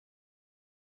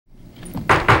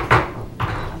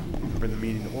bring the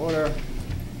meeting to order.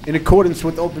 In accordance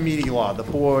with open meeting law, the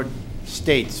board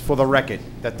states for the record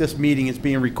that this meeting is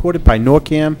being recorded by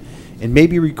NORCAM and may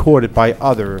be recorded by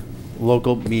other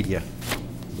local media.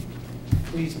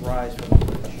 Please rise for the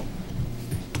pledge.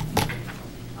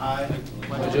 I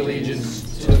pledge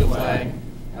allegiance to the flag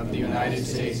of the United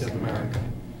States of America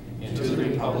and to the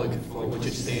republic for which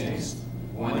it stands,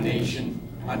 one nation,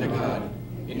 under God,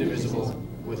 indivisible,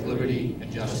 with liberty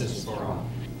and justice for all.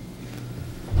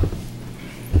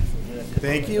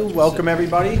 Thank you. Welcome,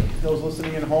 everybody. Those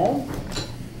listening at home.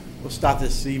 We'll start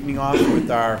this evening off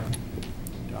with our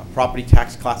property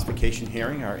tax classification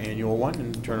hearing, our annual one,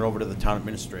 and turn it over to the town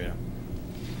administrator.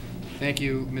 Thank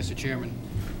you, Mr. Chairman.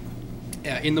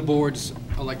 In the board's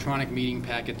electronic meeting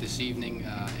packet this evening,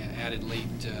 added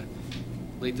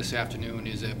late this afternoon,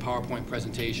 is a PowerPoint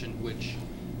presentation which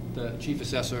the Chief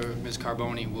Assessor, Ms.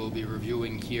 Carboni, will be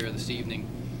reviewing here this evening.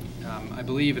 I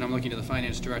believe, and I'm looking to the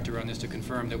Finance Director on this to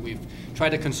confirm, that we've tried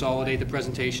to consolidate the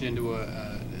presentation into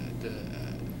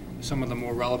some of the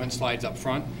more relevant slides up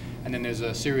front, and then there's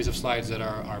a series of slides that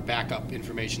are our backup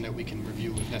information that we can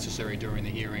review if necessary during the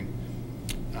hearing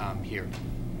here.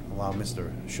 Allow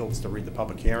Mr. Schultz to read the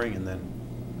public hearing, and then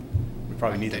we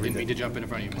probably need to read it. I didn't mean to jump in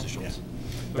front of you, Mr. Schultz.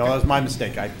 Yeah. No, that was my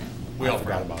mistake. I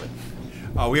forgot about it.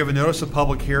 We have a notice of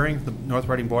public hearing, the North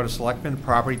Reading Board of Selectmen,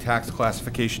 property tax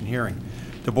classification hearing.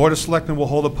 The Board of Selectmen will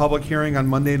hold a public hearing on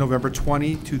Monday, November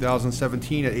 20,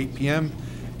 2017 at 8 p.m.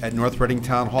 at North Reading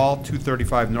Town Hall,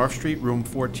 235 North Street, room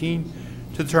 14,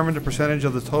 to determine the percentage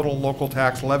of the total local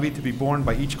tax levy to be borne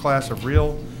by each class of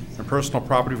real and personal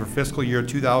property for fiscal year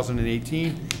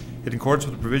 2018 in accordance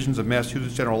with the provisions of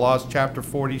Massachusetts General Laws, Chapter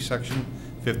 40, Section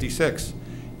 56.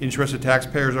 Interested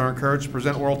taxpayers are encouraged to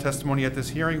present oral testimony at this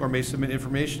hearing or may submit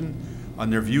information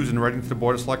on their views in writing to the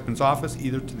Board of Selectmen's office,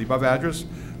 either to the above address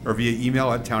or via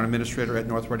email at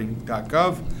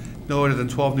townadministrator@northreading.gov, no later than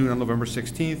 12 noon on November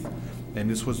 16th. And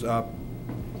this was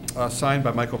signed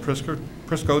by Michael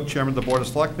Prisco, Chairman of the Board of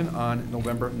Selectmen, on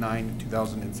November 9,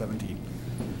 2017.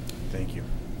 Thank you.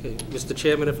 Okay, Mr.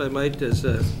 Chairman, if I might, as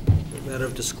a matter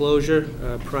of disclosure,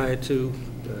 prior to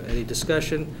any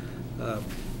discussion,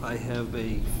 I have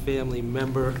a family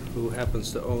member who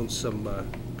happens to own some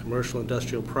commercial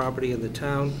industrial property in the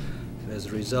town, and as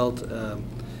a result,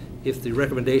 if the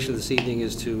recommendation this evening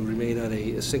is to remain on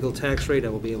a single tax rate, I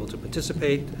will be able to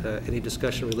participate. Any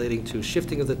discussion relating to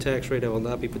shifting of the tax rate, I will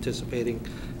not be participating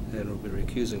and will be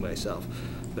recusing myself.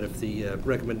 But if the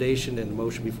recommendation and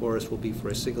motion before us will be for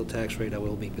a single tax rate, I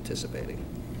will be participating.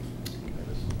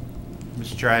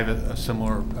 Mr. Chair, I have a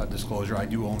similar disclosure. I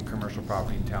do own commercial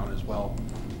property in town as well.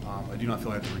 I do not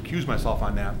feel I have to recuse myself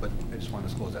on that, but I just want to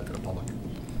disclose that to the public.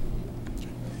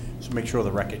 So make sure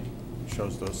the record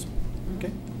shows those.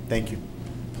 Okay. Thank you.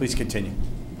 Please continue.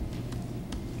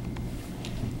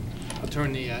 I'll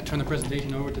turn the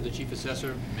presentation over to the Chief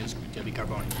Assessor, Ms. Debbie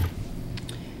Carboni.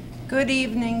 Good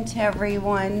evening to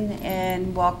everyone,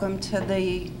 and welcome to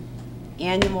the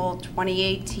annual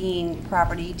 2018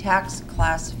 property tax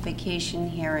classification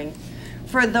hearing.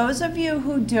 For those of you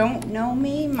who don't know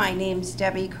me, my name's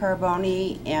Debbie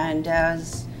Carboni, and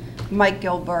as Mike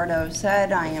Gilberto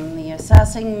said, I am the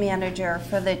assessing manager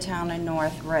for the town of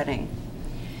North Reading.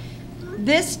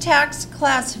 This tax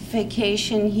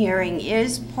classification hearing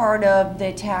is part of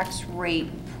the tax rate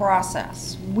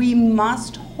process. We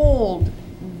must hold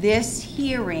this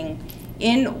hearing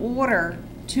in order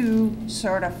to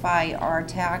certify our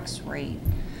tax rate.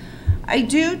 I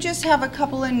do just have a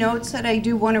couple of notes that I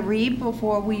do want to read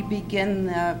before we begin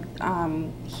the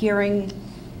hearing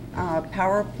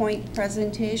PowerPoint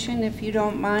presentation, if you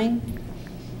don't mind.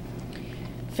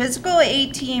 Fiscal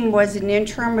 18 was an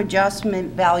interim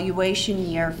adjustment valuation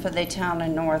year for the town of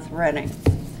North Reading.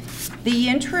 The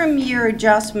interim year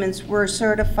adjustments were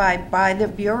certified by the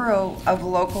Bureau of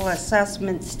Local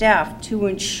Assessment staff to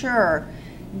ensure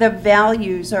the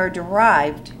values are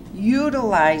derived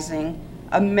utilizing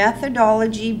a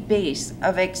methodology base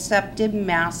of accepted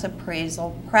mass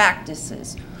appraisal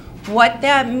practices. What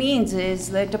that means is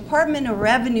the Department of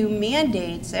Revenue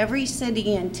mandates every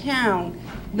city and town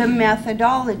the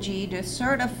methodology to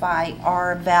certify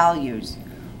our values.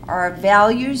 Our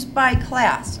values by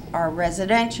class, our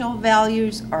residential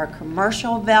values, our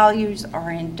commercial values, our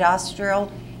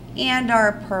industrial, and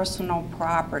our personal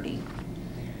property.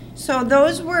 So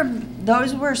those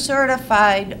were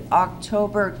certified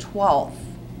October 12th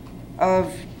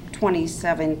of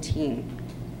 2017.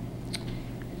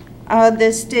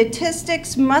 The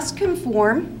statistics must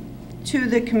conform to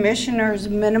the Commissioner's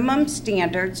minimum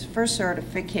standards for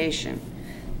certification.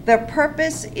 The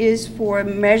purpose is for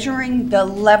measuring the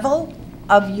level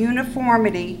of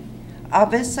uniformity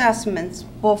of assessments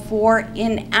before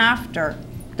and after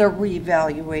the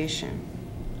revaluation.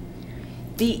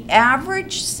 The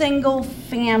average single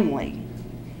family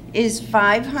is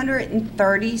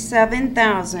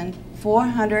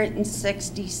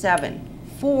 $537,467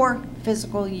 for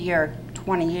fiscal year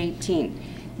 2018.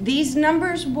 These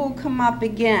numbers will come up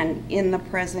again in the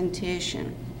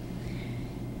presentation.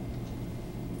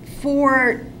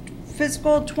 For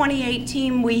fiscal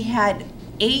 2018, we had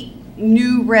 8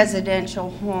 new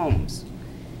residential homes.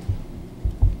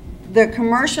 The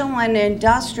commercial and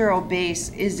industrial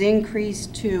base is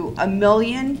increased to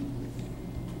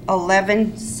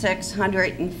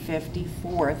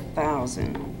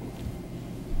 1,011,654,000.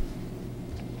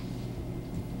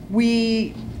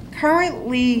 We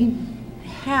currently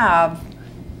have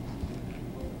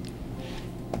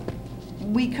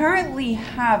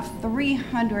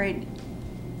 300,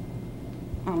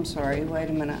 I'm sorry, wait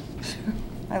a minute.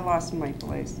 I lost my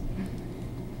place.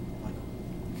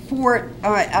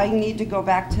 I need to go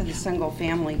back to the single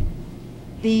family.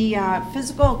 The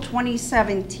fiscal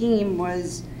 2017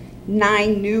 was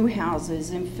 9 new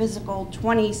houses, and fiscal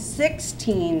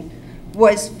 2016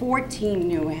 was 14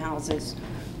 new houses.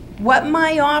 What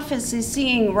my office is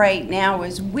seeing right now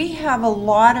is we have a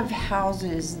lot of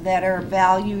houses that are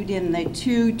valued in the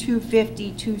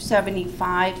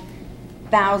 $250,000,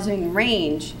 $275,000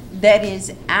 range that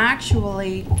is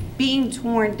actually being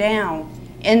torn down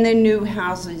and the new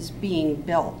houses being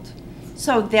built.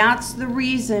 So that's the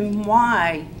reason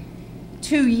why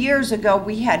 2 years ago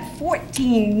we had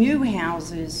 14 new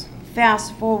houses.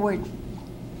 Fast forward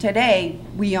today,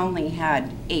 we only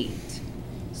had 8.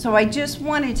 So I just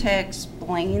wanted to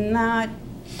explain that.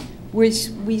 We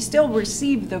still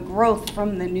receive the growth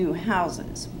from the new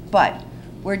houses, but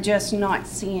we're just not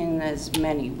seeing as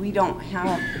many. We don't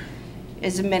have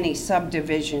as many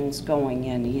subdivisions going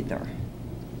in either.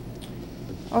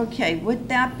 Okay, with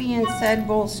that being said,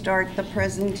 we'll start the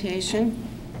presentation.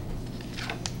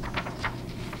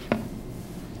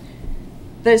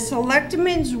 The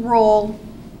Selectmen's role,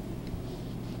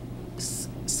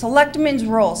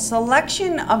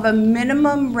 selection of a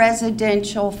minimum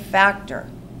residential factor.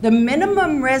 The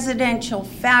minimum residential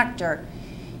factor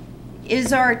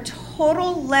is our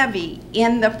total levy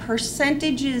and the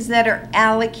percentages that are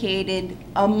allocated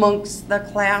amongst the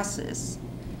classes.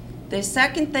 The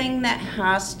second thing that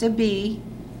has to be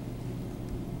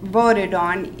voted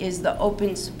on is the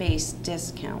open space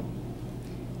discount.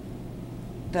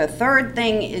 The third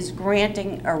thing is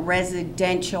granting a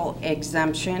residential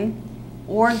exemption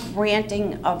or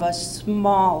granting of a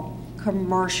small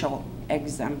commercial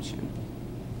exemption.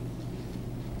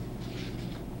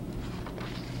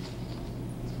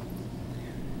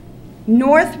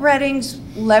 North Reading's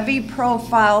levy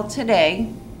profile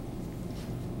today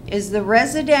is the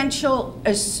residential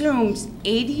assumes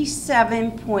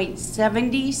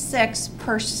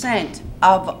 87.76%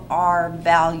 of our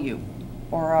value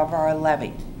or of our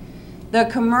levy. The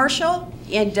commercial,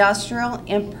 industrial,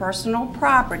 and personal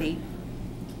property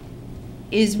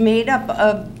is made up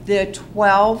of the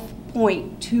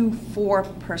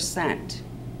 12.24%.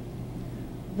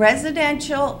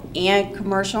 Residential and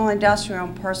commercial, industrial,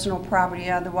 and personal property,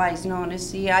 otherwise known as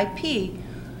CIP,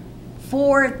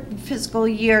 for fiscal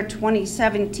year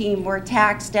 2017 were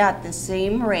taxed at the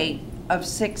same rate of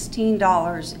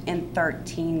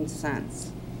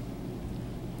 $16.13.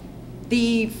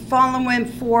 The following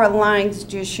 4 lines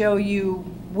just show you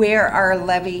where our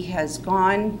levy has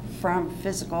gone from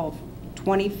fiscal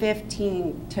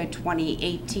 2015 to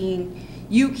 2018.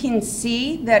 You can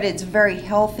see that it's very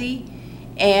healthy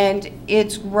and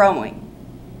it's growing.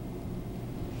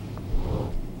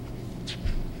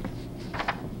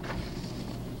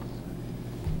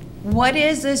 What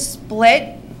is a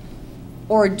split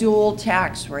or dual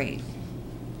tax rate?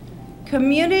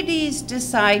 Communities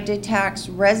decide to tax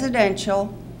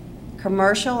residential,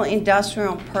 commercial,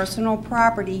 industrial, and personal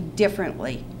property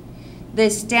differently. The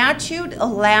statute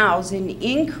allows an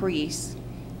increase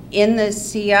in the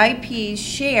CIP's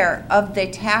share of the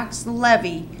tax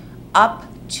levy up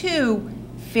to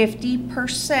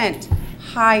 50%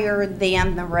 higher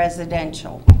than the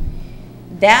residential.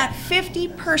 That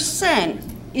 50%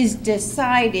 is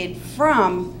decided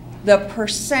from the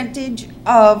percentage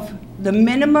of the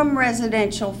minimum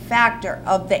residential factor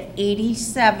of the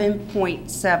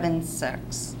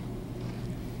 87.76.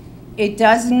 It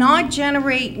does not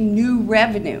generate new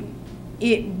revenue.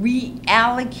 It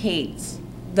reallocates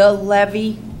the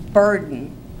levy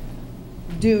burden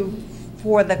due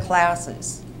for the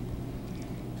classes.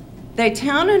 The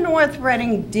town of North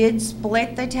Reading did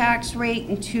split the tax rate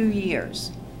in 2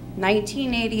 years,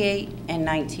 1988 and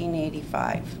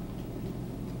 1985.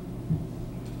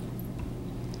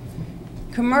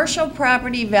 Commercial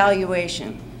property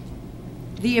valuation.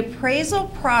 The appraisal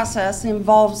process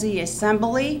involves the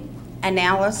assembly,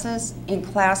 analysis, and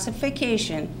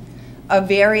classification of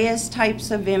various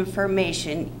types of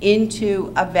information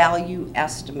into a value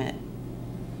estimate.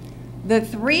 The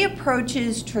three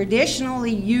approaches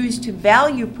traditionally used to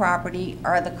value property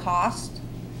are the cost,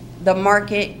 the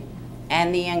market,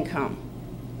 and the income.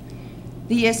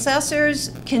 The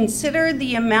assessors consider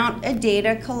the amount of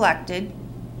data collected,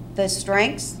 the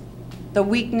strengths, the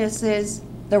weaknesses,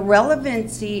 the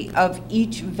relevancy of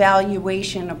each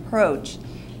valuation approach,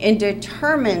 and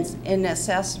determines an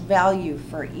assessed value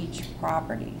for each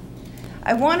property.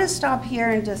 I want to stop here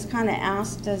and just kind of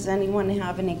ask, does anyone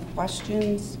have any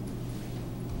questions?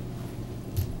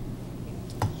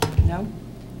 No?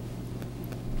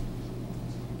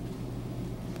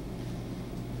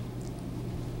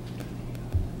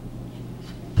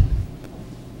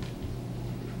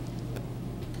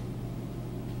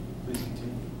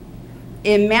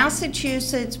 In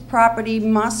Massachusetts, property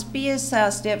must be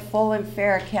assessed at full and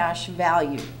fair cash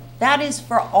value. That is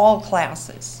for all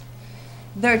classes.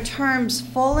 The terms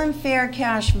full and fair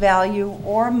cash value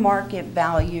or market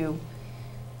value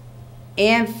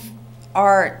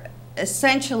are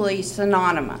essentially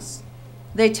synonymous.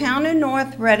 The town of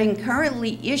North Reading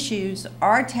currently issues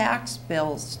our tax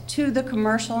bills to the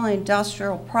commercial and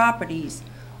industrial properties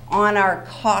on our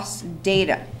cost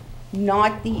data,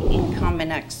 not the income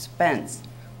and expense,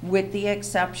 with the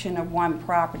exception of one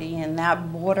property, and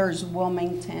that borders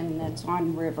Wilmington, that's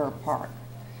on River Park.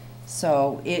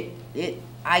 So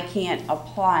I can't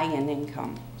apply an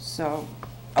income,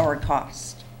 or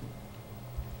cost.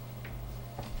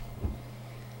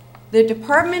 The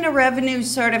Department of Revenue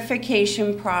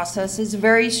certification process is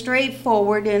very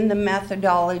straightforward in the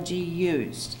methodology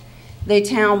used. The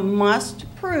town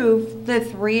must prove the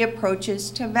three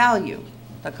approaches to value: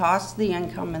 the cost, the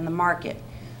income, and the market,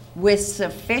 with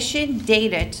sufficient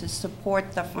data to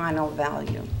support the final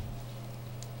value.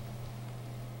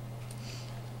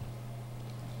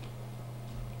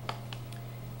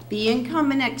 The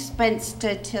income and expense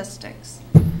statistics.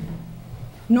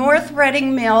 North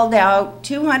Reading mailed out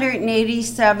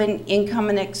 287 income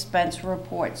and expense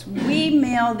reports. We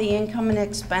mail the income and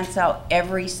expense out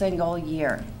every single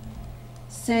year.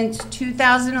 Since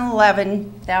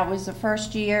 2011, that was the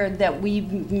first year that we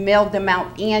mailed them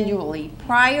out annually.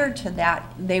 Prior to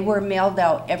that, they were mailed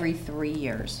out every 3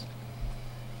 years.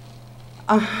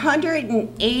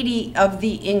 180 of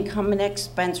the income and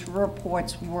expense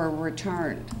reports were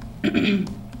returned.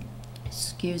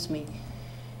 Excuse me.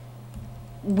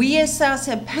 We assess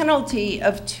a penalty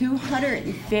of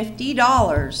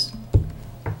 $250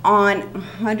 on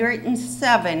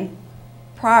 107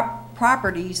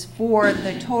 properties for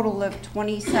the total of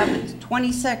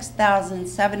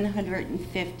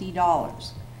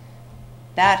 $26,750.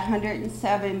 That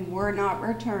 107 were not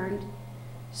returned,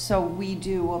 so we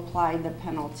do apply the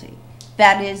penalty.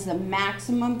 That is the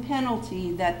maximum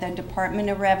penalty that the Department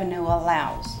of Revenue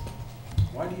allows.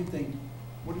 What do you think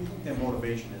their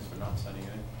motivation is for not sending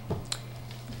it in?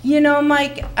 You know,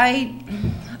 Mike,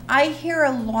 I hear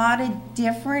a lot of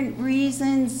different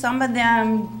reasons. Some of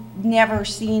them never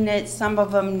seen it, some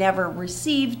of them never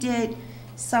received it,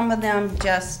 some of them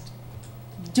just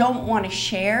don't want to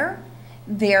share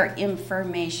their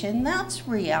information. That's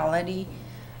reality.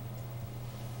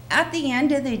 At the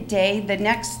end of the day, the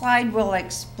next slide will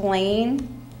explain,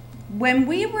 when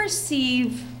we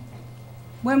receive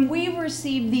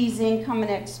these income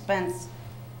and expense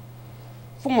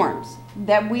forms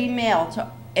that we mail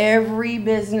to every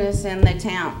business in the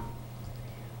town,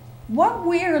 what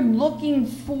we're looking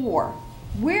for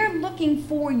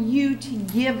you to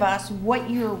give us what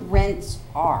your rents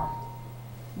are.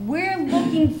 We're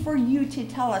looking for you to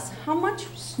tell us how much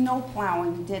snow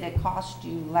plowing did it cost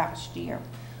you last year?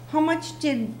 How much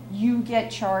did you get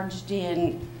charged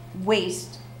in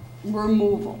waste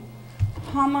removal?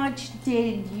 How much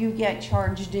did you get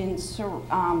charged in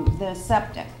the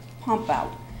septic pump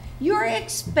out? Your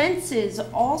expenses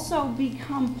also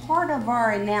become part of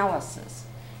our analysis.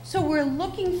 So we're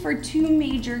looking for two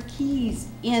major keys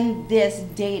in this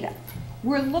data.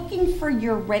 We're looking for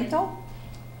your rental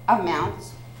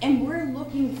amounts, and we're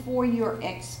looking for your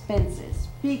expenses,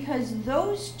 because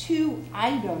those two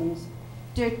items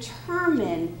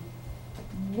determine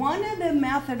one of the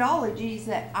methodologies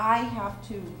that I have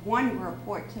to, one,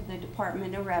 report to the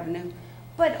Department of Revenue,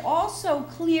 but also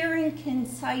clear and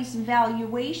concise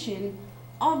valuation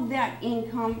of that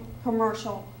income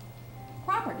commercial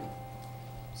property.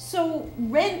 So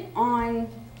rent on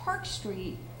Park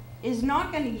Street is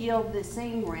not going to yield the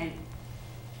same rent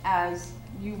as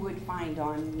you would find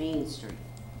on Main Street.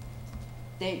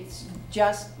 It's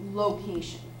just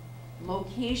location.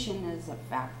 Location is a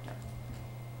factor.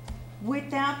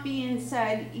 With that being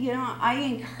said, you know, I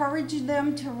encourage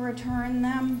them to return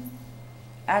them.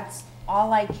 That's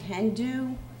all I can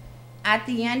do. At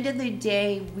the end of the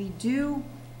day, we do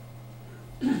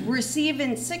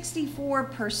receiving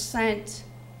 64%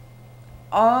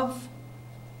 of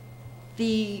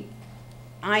the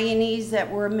INEs that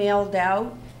were mailed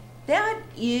out. That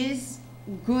is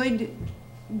good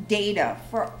data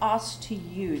for us to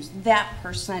use, that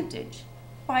percentage.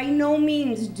 By no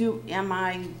means am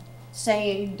I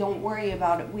saying, don't worry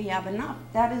about it, we have enough.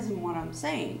 That isn't what I'm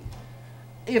saying.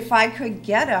 If I could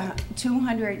get a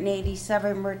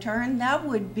 287 return, that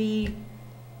would be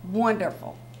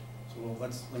wonderful. So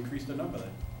let's increase the number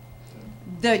then.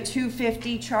 The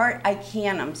 250 chart, I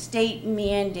can, I'm state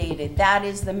mandated. That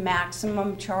is the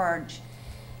maximum charge.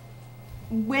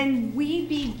 When we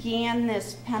began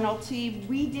this penalty,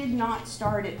 we did not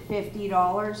start at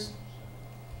 $50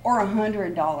 or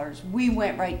 $100. We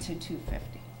went right to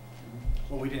 250.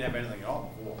 Well, we didn't have anything at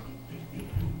all before.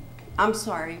 I'm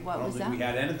sorry, I what don't was think that? we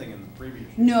had anything in the previous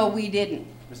year. No, we didn't.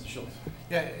 Mr. Schultz.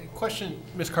 Yeah, question,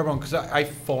 Ms. Carbone, because I've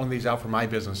fallen these out for my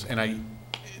business, and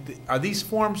are these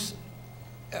forms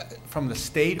from the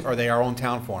state, or are they our own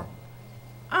town form?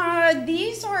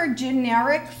 These are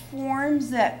generic forms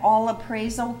that all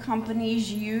appraisal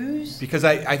companies use. Because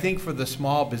I think for the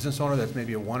small business owner that's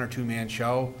maybe a 1 or 2 man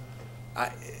show,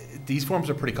 these forms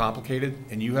are pretty complicated,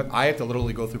 and I have to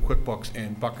literally go through QuickBooks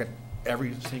and bucket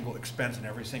every single expense and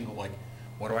every single, like,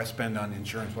 what do I spend on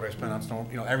insurance, what do I spend on snow,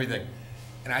 everything.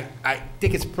 And I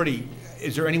think it's pretty,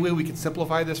 is there any way we can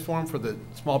simplify this form for the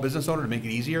small business owner to make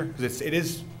it easier? Because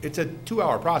it's a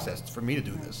 2-hour process for me to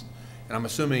do this. And I'm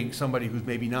assuming somebody who's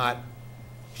maybe not,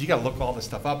 because you gotta look all this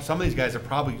stuff up. Some of these guys are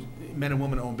probably, men and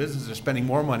women who own businesses, are spending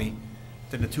more money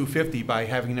than the $250 by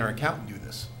having their accountant do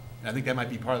this. And I think that might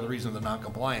be part of the reason of the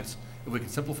non-compliance. If we can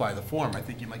simplify the form, I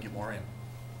think you might get more in.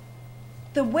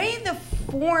 The way the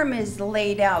form is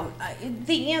laid out,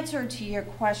 the answer to your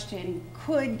question,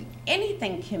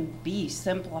 anything can be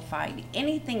simplified,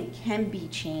 anything can be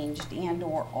changed and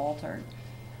or altered.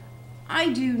 I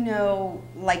do know,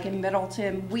 like in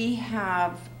Middleton, we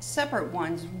have separate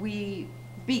ones,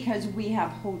 because we have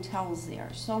hotels there.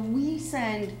 So we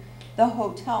send the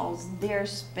hotels their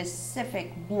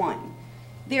specific one.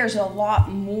 There's a lot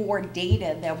more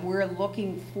data that we're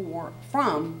looking for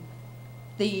from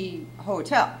the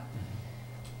hotel.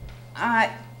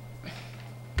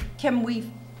 Can we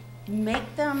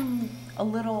make them a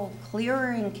little clearer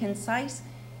and concise?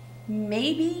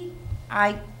 Maybe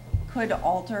I could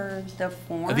alter the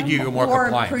form. I think you get more or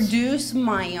compliance. Produce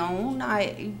my own.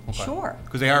 Sure.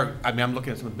 Because they are, I mean, I'm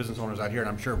looking at some of the business owners out here, and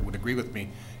I'm sure would agree with me.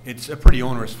 It's a pretty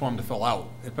onerous form to fill out,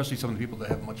 especially some of the people that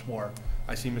have much more.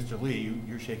 I see Mr. Lee,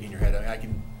 you're shaking your head. I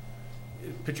can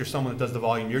picture someone that does the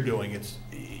volume you're doing.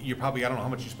 You're probably, I don't know how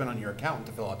much you spend on your accountant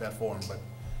to fill out that form, but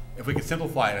if we could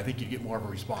simplify it, I think you'd get more of a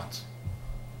response.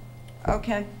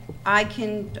 Okay, I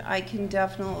can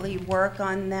definitely work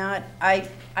on that. I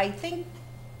think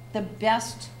the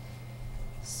best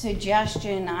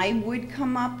suggestion I would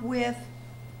come up with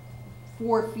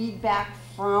for feedback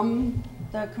from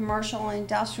the commercial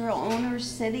industrial owners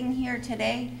sitting here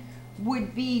today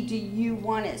would be, do you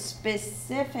want it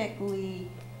specifically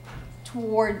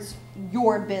towards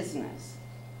your business?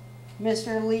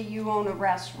 Mr. Lee, you own a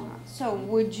restaurant, so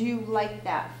would you like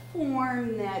that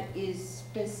form that is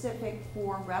specific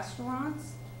for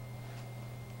restaurants?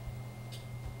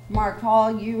 Mark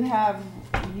Hall, you have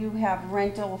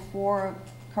rental for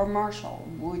commercial.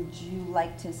 Would you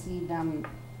like to see them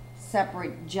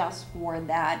separate just for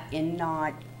that and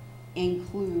not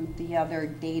include the other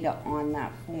data on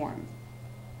that form?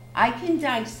 I can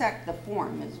dissect the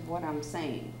form is what I'm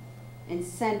saying and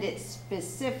send it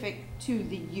specific to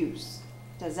the use.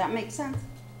 Does that make sense?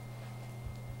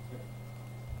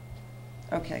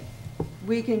 Okay,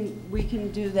 we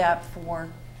can do that for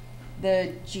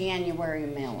the January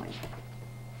mailing.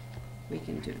 We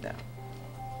can do that.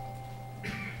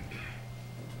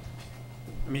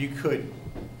 I mean,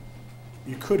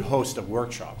 you could host a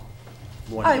workshop.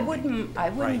 I wouldn't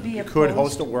Right. be You opposed. could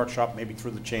host a workshop, maybe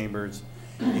through the chambers,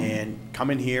 and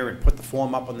come in here and put the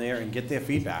form up on there and get their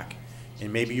feedback.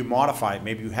 And maybe you modify it,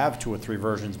 maybe you have 2 or 3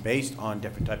 versions based on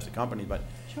different types of companies, but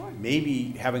Sure.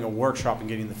 maybe having a workshop and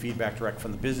getting the feedback direct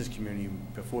from the business community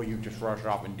before you just rush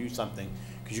off and do something,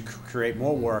 because you could create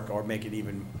more work or make it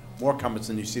even more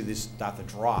cumbersome. You see this start to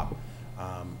drop.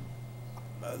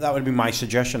 That would be my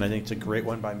suggestion. I think it's a great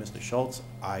one by Mr. Schultz.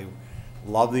 I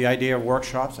love the idea of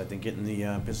workshops. I think getting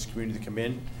the business community to come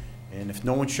in, and if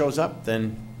no one shows up,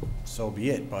 then so be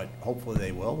it, but hopefully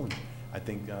they will. And I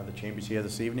think the Chamber's here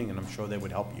this evening, and I'm sure they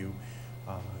would help you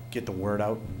get the word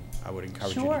out, and I would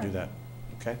encourage you Sure. to do that.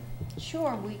 Okay?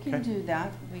 Sure, we can Okay. do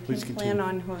that. We Please can plan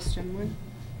continue. on hosting one.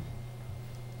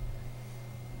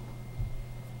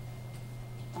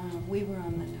 We were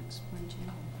on the next one, Jim.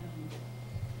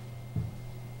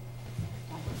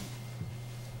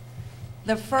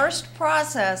 The first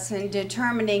process in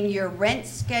determining your rent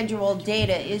schedule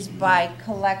data is by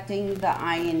collecting the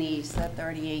I&Es, the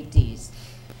 38Ds.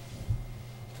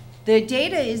 The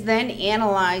data is then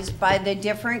analyzed by the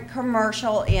different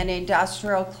commercial and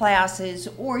industrial classes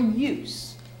or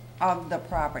use of the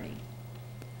property.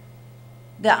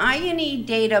 The I&E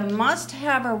data must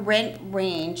have a rent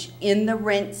range in the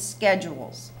rent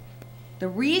schedules. The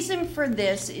reason for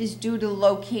this is due to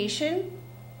location,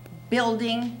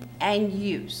 building, and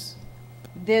use.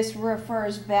 This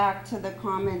refers back to the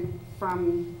comment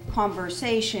from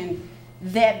conversation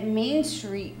that Main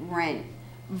Street rent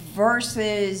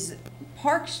versus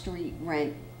Park Street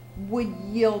rent would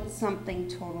yield something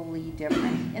totally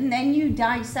different. And then you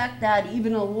dissect that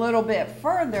even a little bit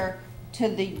further to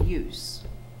the use.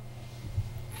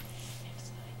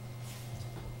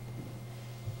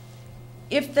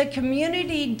 If the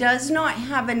community does not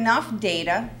have enough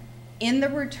data in the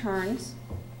returns,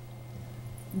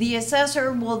 the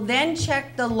assessor will then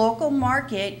check the local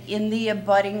market in the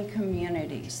abutting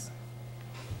communities.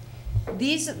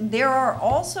 There are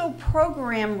also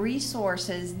program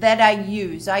resources that I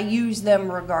use. I use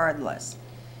them regardless.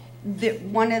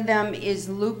 One of them is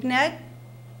LoopNet,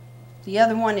 the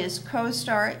other one is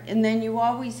CoStar, and then you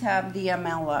always have the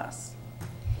MLS.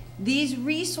 These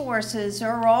resources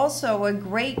are also a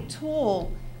great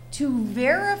tool to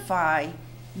verify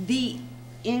the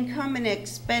income and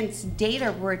expense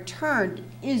data returned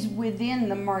is within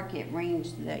the market range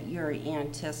that you're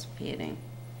anticipating.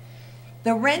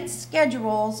 The rent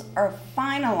schedules are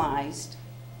finalized,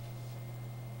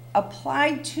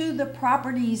 applied to the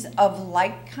properties of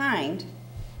like kind.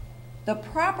 The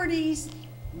properties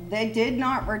that did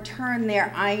not return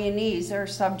their I&Es are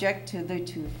subject to the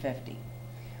 250.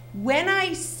 When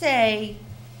I say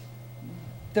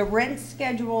the rent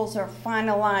schedules are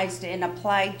finalized and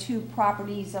applied to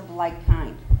properties of like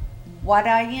kind, what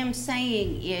I am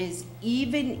saying is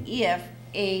even if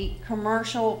a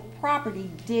commercial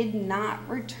property did not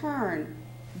return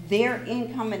their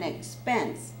income and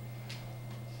expense,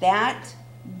 that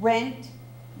rent,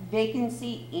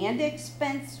 vacancy, and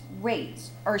expense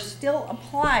rates are still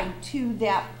applied to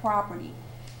that property.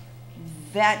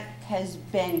 That has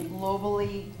been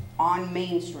globally on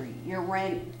Main Street. Your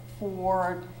rent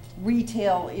for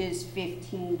retail is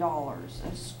 $15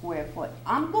 a square foot.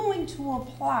 I'm going to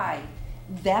apply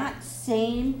that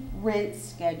same rent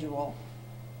schedule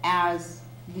as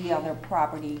the other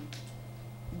property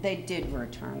that did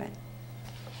return it.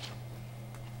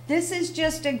 This is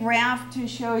just a graph to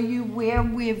show you where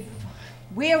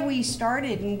we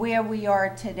started and where we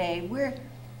are today.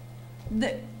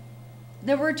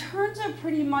 The returns are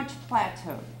pretty much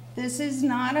plateaued. This is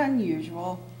not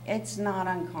unusual. It's not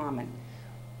uncommon.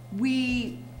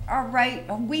 We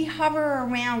hover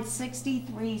around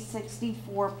 63,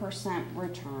 64%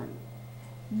 return,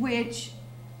 which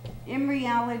in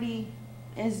reality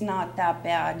is not that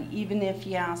bad, even if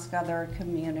you ask other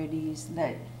communities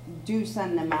that do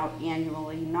send them out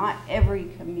annually. Not every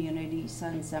community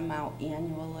sends them out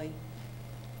annually.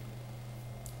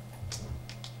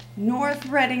 North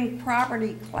Reading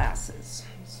property classes,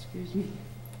 excuse me.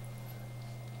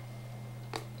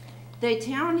 The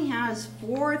town has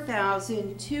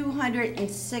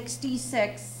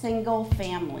 4,266 single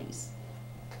families.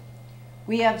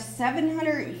 We have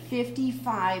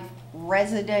 755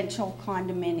 residential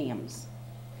condominiums.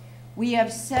 We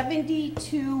have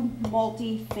 72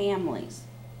 multifamilies.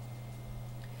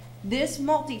 This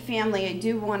multifamily, I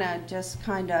do want to just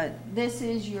this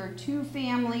is your 2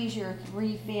 families, your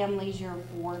 3 families, your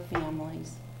 4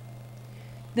 families.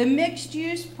 The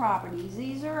mixed-use properties,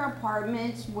 these are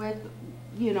apartments with,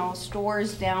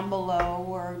 stores down below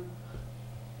or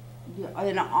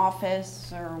an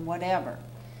office or whatever.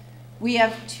 We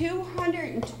have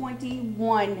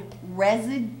 221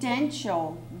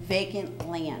 residential vacant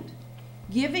land,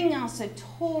 giving us a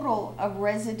total of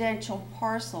residential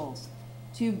parcels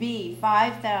to be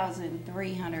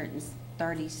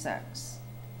 5,336.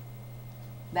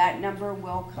 That number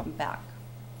will come back.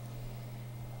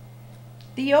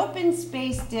 The open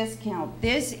space discount.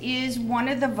 This is one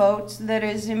of the votes that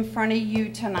is in front of you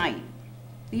tonight.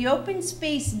 The open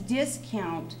space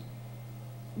discount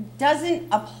doesn't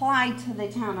apply to the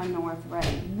town of North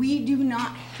Reading. We do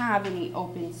not have any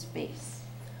open space.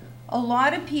 A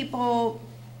lot of people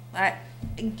I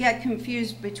get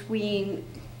confused between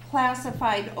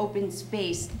classified open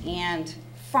space and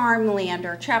farmland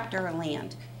or chapter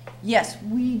land. Yes,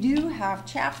 we do have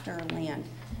chapter land,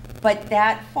 but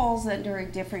that falls under a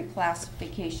different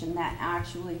classification. That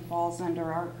actually falls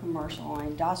under our commercial and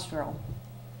industrial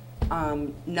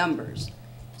numbers.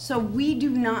 So we do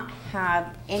not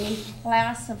have any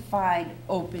classified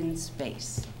open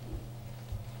space.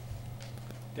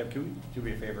 Deb, can we do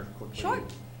me a favor quickly? Sure. Can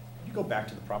you go back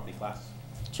to the property class?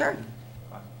 Sure.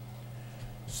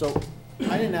 So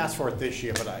I didn't ask for it this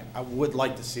year, but I would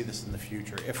like to see this in the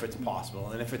future if it's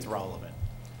possible and if it's relevant.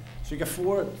 So you got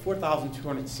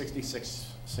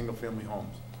 4,266 single-family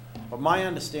homes. But my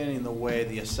understanding of the way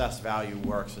the assessed value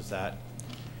works is that,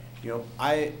 you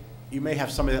may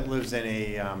have somebody that lives in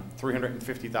a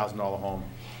 $350,000 home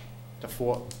to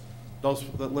those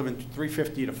that live in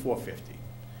 350 to 450.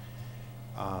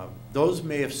 Those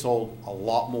may have sold a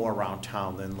lot more around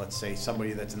town than, let's say,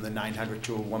 somebody that's in the 900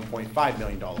 to a $1.5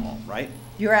 million home, right?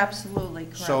 You're absolutely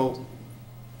correct. So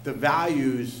the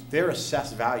values, their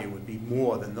assessed value would be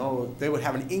more than those, they would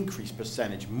have an increased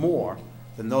percentage more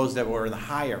than those that were in the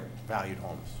higher valued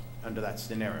homes under that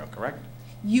scenario, correct?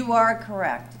 You are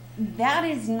correct. That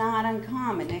is not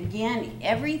uncommon. Again,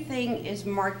 everything is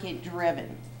market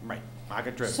driven. Right,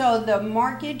 market driven. So the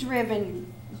market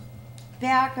driven,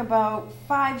 back about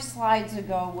 5 slides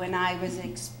ago when I was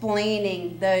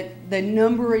explaining the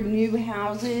number of new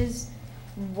houses,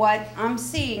 what I'm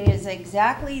seeing is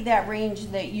exactly that range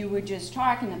that you were just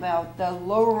talking about, the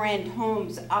lower end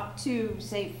homes up to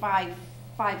say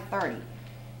 530.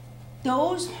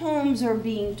 Those homes are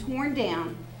being torn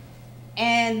down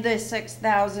and the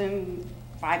 6,000,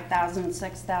 5,000,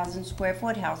 6,000 square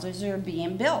foot houses are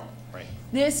being built. Right.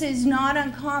 This is not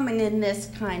uncommon in this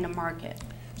kind of market.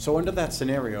 So under that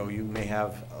scenario, you may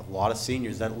have a lot of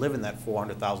seniors that live in that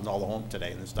 $400,000 home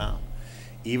today in this town.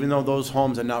 Even though those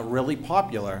homes are not really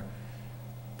popular,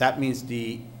 that means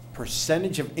the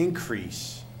percentage of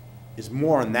increase is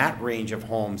more in that range of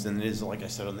homes than it is, like I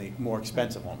said, on the more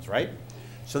expensive homes, right?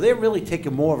 So they're really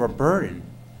taking more of a burden,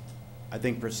 I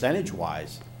think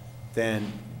percentage-wise,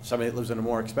 than somebody that lives in a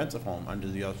more expensive home under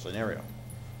the other scenario.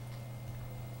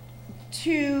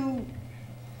 To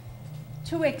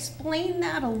explain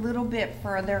that a little bit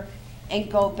further and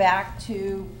go back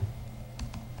to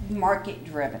market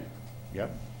driven. Yep.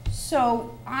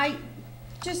 So I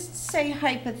just say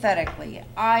hypothetically,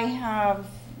 I have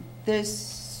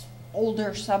this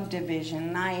older subdivision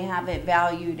and I have it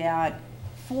valued at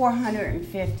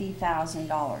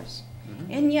 $450,000.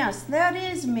 And yes, that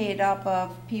is made up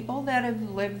of people that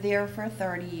have lived there for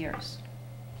 30 years.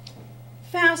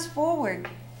 Fast forward,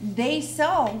 they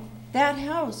sell that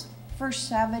house for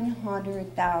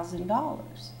 $700,000.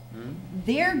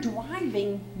 They're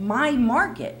driving my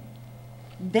market.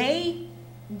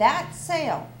 That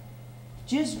sale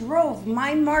just drove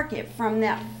my market from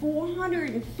that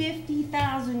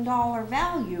 $450,000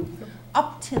 value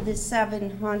up to the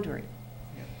 $700,000.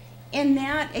 And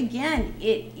that, again,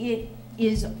 it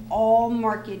is all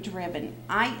market driven.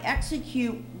 I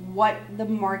execute what the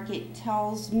market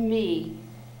tells me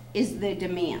is the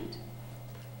demand.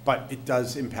 But it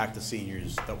does impact the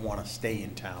seniors that want to stay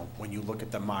in town when you look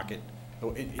at the market.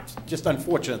 It's just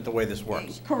unfortunate the way this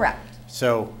works. Correct.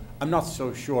 So I'm not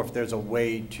so sure if there's a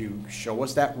way to show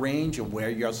us that range and where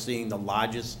you're seeing the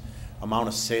largest amount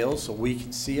of sales so we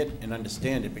can see it and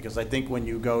understand it. Because I think when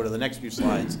you go to the next few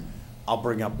slides, I'll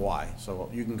bring up why. So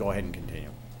you can go ahead and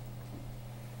continue.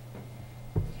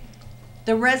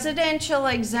 The residential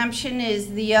exemption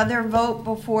is the other vote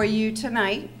before you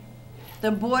tonight.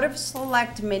 The Board of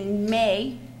Selectmen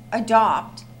may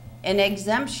adopt an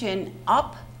exemption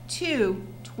up to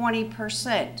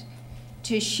 20%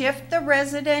 to shift the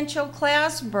residential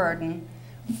class burden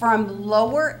from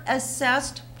lower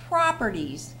assessed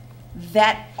properties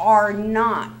that are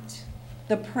not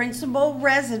the principal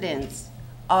residence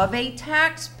of a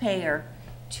taxpayer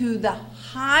to the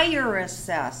higher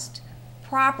assessed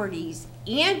properties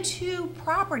and to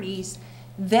properties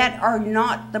that are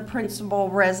not the principal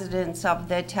residence of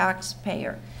the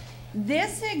taxpayer.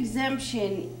 This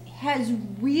exemption has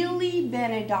really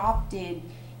been adopted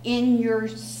in your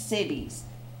cities,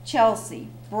 Chelsea,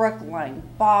 Brookline,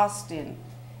 Boston.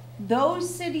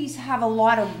 Those cities have a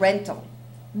lot of rental.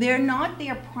 They're not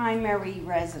their primary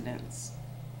residence.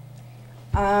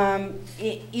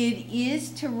 It is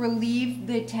to relieve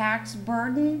the tax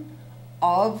burden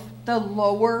of the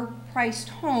lower priced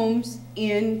homes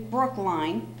in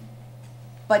Brookline,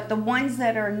 but the ones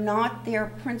that are not their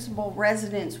principal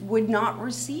residence would not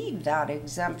receive that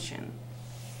exemption.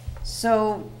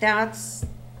 So that's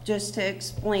just to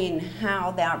explain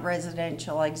how that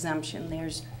residential exemption,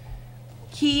 there's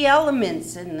key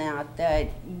elements in that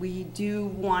we do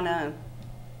want to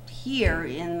hear,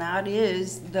 and that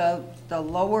is the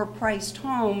lower priced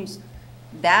homes,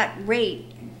 that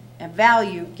rate and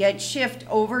value gets shifted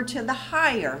over to the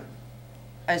higher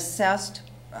assessed,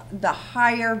 the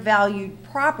higher valued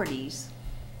properties,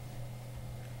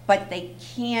 but they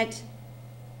can't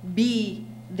be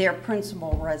their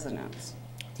principal residence.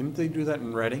 Didn't they do that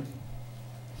in Reading?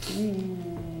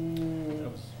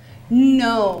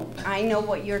 No, I know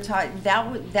what you're talking,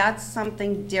 that's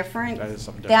something different. That is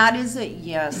something That different. is a,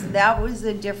 yes, that was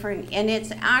a different, and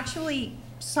it's actually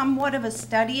somewhat of a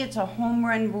study. It's a home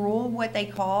run rule, what they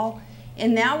call,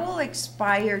 and that will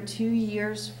expire 2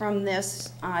 years from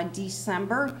this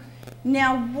December.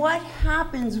 Now, what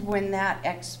happens when that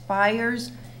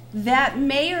expires? That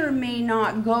may or may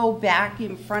not go back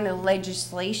in front of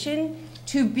legislation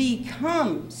to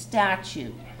become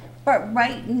statute. But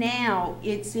right now,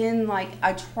 it's in like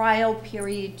a trial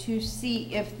period to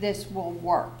see if this will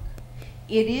work.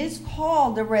 It is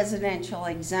called a residential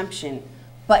exemption,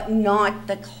 but not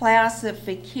the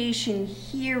classification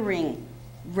hearing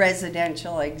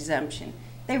residential exemption.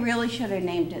 They really should have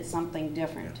named it something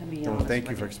different, to be Well, honest thank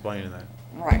you with for explaining that.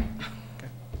 Right. Okay.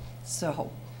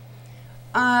 So,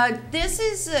 this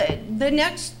is the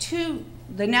next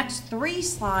three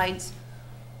slides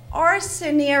are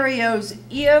scenarios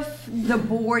if the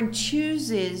board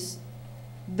chooses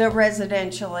the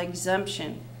residential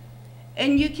exemption.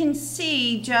 And you can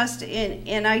see just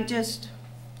and I just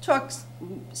took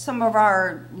some of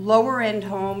our lower end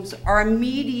homes, our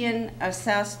median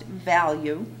assessed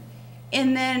value,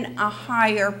 and then a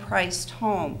higher priced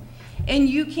home. And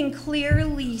you can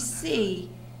clearly see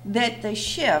that the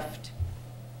shift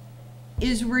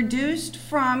is reduced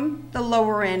from the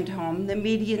lower end home, the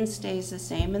median stays the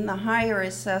same, and the higher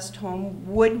assessed home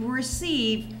would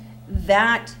receive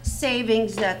that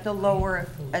savings that the lower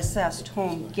assessed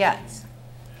home gets.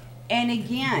 And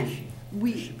again,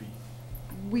 we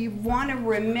want to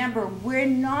remember, we're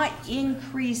not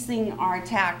increasing our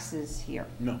taxes here.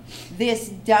 No. This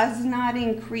does not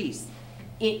increase.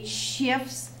 It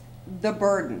shifts the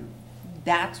burden.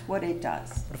 That's what it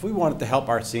does. But if we wanted to help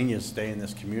our seniors stay in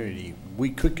this community, we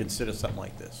could consider something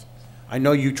like this. I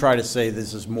know you try to say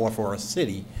this is more for a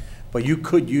city, but you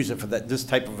could use it for this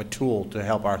type of a tool to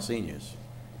help our seniors.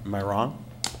 Am I wrong?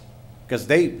 Because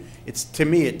to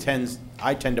me,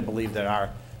 I tend to believe that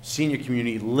our senior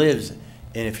community lives,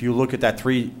 and if you look at that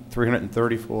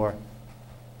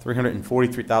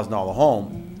 $343,000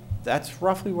 home, that's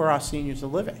roughly where our seniors are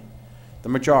living. The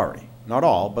majority, not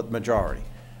all, but the majority.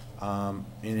 And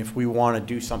if we want to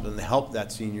do something to help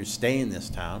that senior stay in this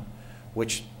town,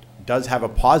 which does have a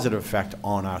positive effect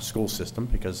on our school system,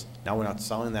 because now we're not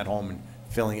selling that home and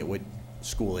filling it with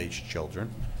school-aged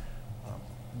children,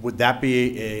 would that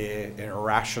be an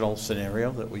irrational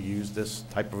scenario that we use this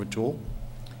type of a tool?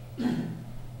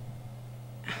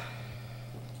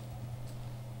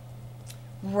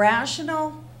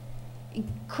 Rational?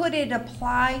 Could it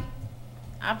apply?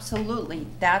 Absolutely.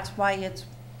 That's why it's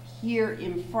here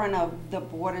in front of the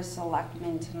Board of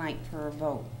Selectmen tonight for a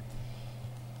vote.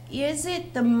 Is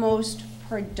it the most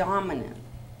predominant?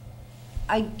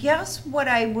 I guess what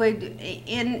I would,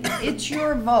 and it's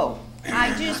your vote,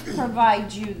 I just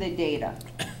provide you the data.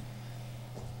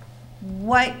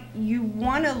 What you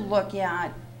want to look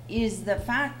at is the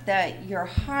fact that your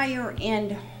higher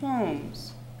end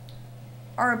homes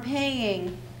are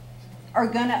going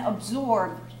to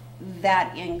absorb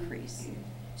that increase.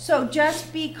 So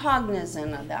just be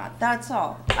cognizant of that, that's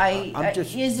all. I'm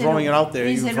just throwing it out there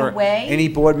even for any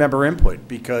board member input,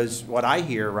 because what I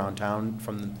hear around town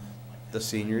from the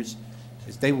seniors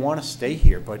is they want to stay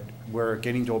here, but we're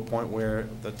getting to a point where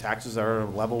the taxes are at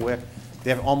a level where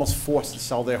they're almost forced to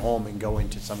sell their home and go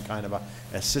into some kind of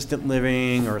assisted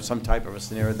living or some type of a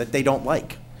scenario that they don't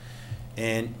like.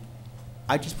 And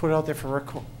I just put it out there for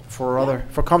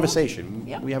conversation.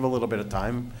 Yeah. We have a little bit of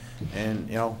time, and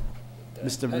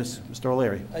Mr.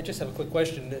 O'Leary. I just have a quick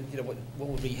question. What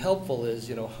would be helpful is,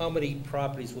 how many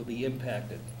properties would be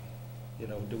impacted?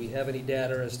 Do we have any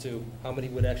data as to how many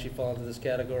would actually fall into this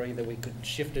category that we could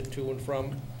shift it to and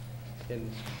from?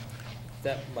 And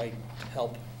that might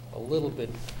help a little bit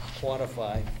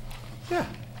quantify. Yeah.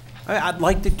 I'd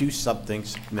like to do something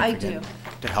significant I do.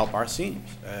 to help our seniors.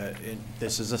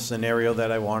 This is a scenario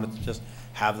that I wanted to just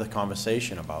have the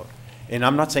conversation about. And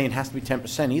I'm not saying it has to be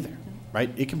 10% either, right?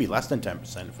 It could be less than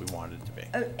 10% if we wanted it to be.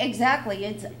 Exactly,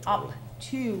 it's up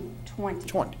to 20.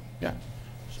 20, yeah.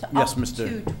 So Yes, up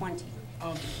Mr. to 20.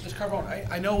 Ms.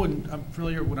 Carbone, I know I'm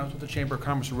familiar, when I was with the Chamber of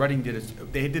Commerce, Reading did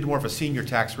it, they did more of a senior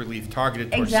tax relief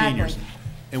targeted towards Exactly. seniors.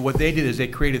 And what they did is they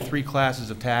created 3 classes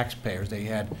of taxpayers. They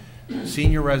had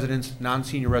senior residents,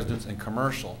 non-senior residents, and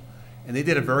commercial. And they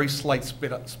did a very slight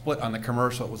split on the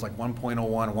commercial. It was like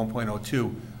 1.01 or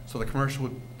 1.02. So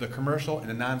the commercial and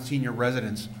the non-senior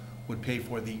residents would pay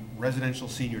for the residential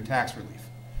senior tax relief.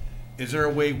 Is there a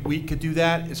way we could do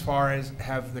that as far as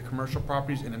have the commercial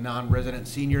properties and the non-resident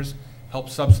seniors help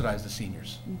subsidize the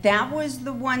seniors? That was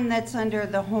the one that's under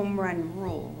the home run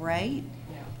rule, right?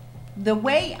 The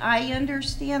way I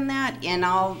understand that, and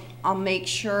I'll make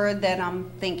sure that I'm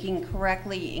thinking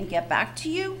correctly and get back to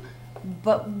you,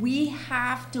 but we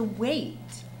have to wait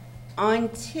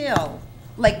until,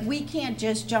 like, we can't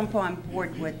just jump on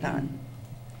board with that.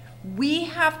 We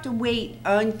have to wait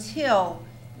until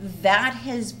that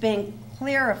has been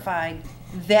clarified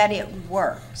that it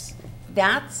works.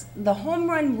 The home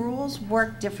run rules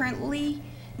work differently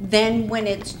than when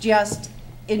it's just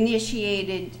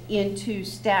initiated into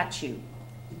statute.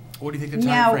 What do you think the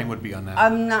Now, time frame would be on that?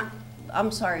 I'm sorry, what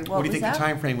was that? What do you think the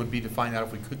time frame would be to find out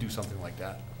if we could do something like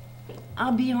that?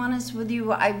 I'll be honest with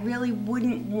you, I really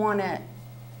wouldn't want to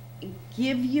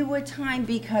give you a time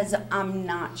because I'm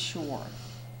not sure.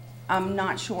 I'm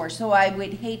not sure. So I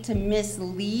would hate to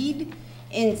mislead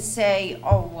and say,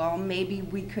 oh, well, maybe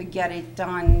we could get it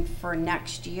done for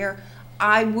next year.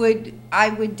 I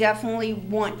would definitely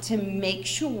want to make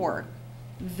sure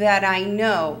that I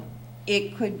know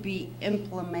it could be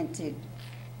implemented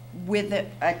with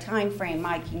a time frame.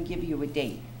 I can give you a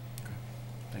date.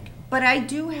 Thank you. But I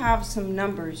do have some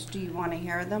numbers. Do you want to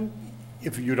hear them?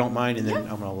 If you don't mind, and then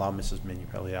Yeah. I'm going to allow Mrs.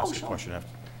 Minipelli to ask a sure. question after.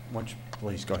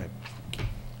 Please, go ahead.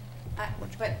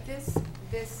 But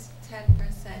this 10%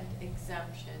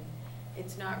 exemption,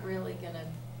 it's not really gonna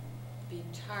be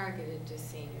targeted to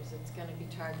seniors, it's gonna be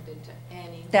targeted to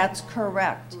any That's homeowner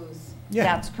correct. who's Yeah.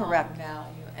 That's on correct.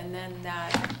 value. And then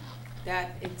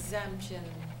that exemption,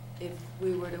 if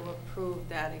we were to approve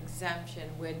that exemption,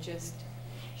 we're just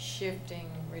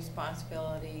shifting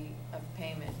responsibility of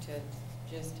payment to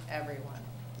just everyone,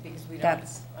 because we don't,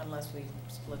 That's- unless we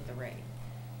split the rate,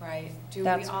 right? Do we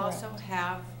That's also correct.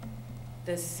 have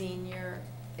the senior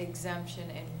exemption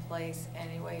in place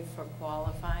anyway for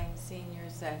qualifying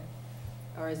seniors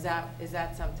or is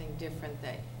that something different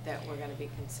that we're gonna be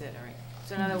considering?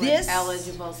 So in other words, This-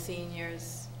 eligible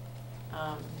seniors,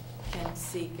 can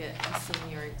seek a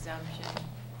senior exemption.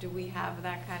 Do we have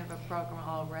that kind of a program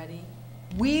already?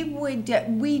 We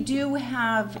do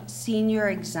have senior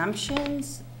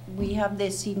exemptions. We have the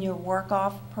senior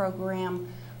work-off program.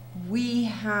 We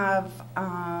have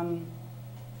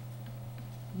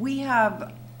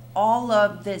all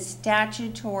of the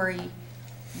statutory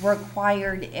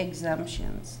required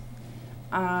exemptions.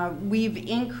 We've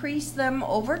increased them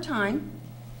over time.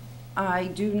 I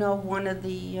do know one of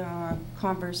the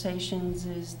conversations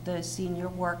is the senior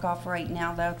work-off right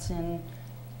now. That's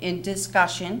in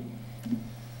discussion.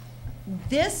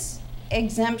 This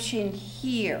exemption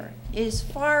here, as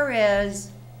far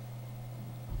as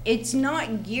it's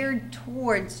not geared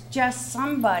towards just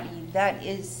somebody that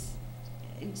is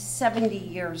 70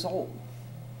 years old.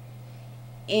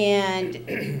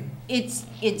 And it's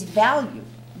value.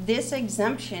 This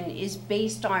exemption is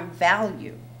based on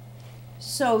value.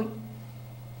 So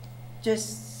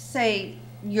just say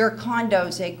your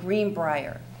condos at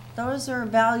Greenbrier, those are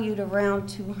valued around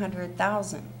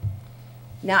 $200,000.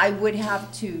 Now, I would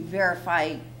have to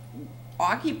verify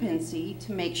occupancy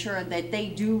to make sure that they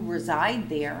do reside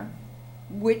there,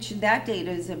 which that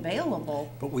data is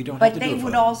available. But we don't have to do it But for they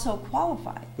would them. also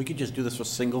qualify. We could just do this for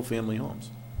single-family homes.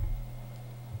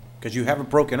 Because you have it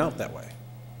broken out that way.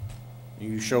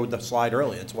 You showed the slide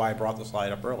earlier. That's why I brought the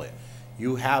slide up earlier.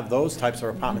 You have those types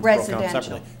of apartments broken out Residential.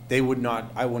 separately. They would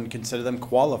not, I wouldn't consider them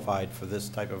qualified for this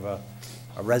type of a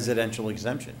residential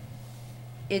exemption.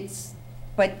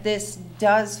 But this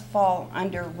does fall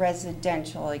under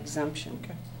residential exemption.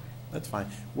 Okay, that's fine.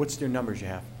 What's their numbers you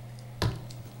have?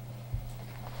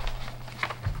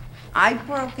 I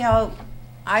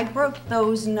broke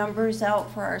those numbers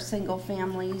out for our single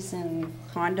families and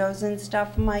condos and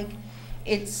stuff, Mike.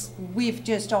 We've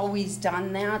just always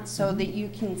done that so that you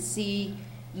can see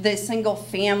the single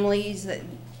families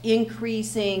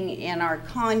increasing in our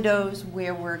condos,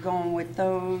 where we're going with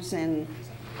those, and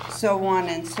so on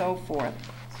and so forth.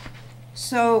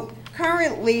 So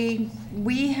currently,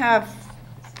 we have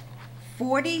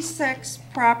 46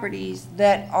 properties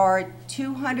that are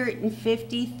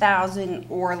 250,000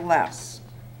 or less.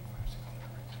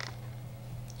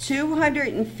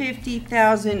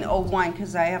 250,001,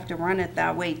 because I have to run it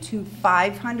that way, to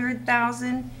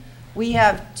 500,000. We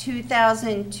have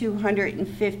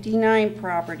 2,259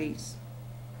 properties.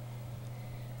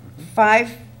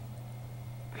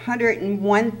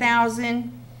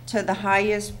 501,000 to the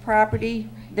highest property.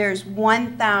 There's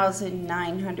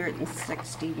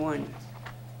 1,961.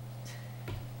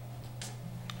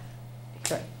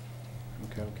 Okay.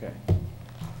 Okay.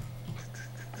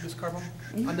 Ms. Carbone,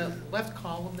 on the left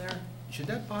column there, should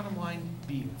that bottom line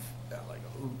be like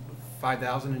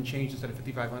 5,000 and change instead of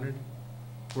 5,500?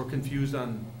 We're confused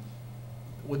on,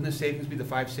 wouldn't the savings be the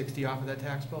 560 off of that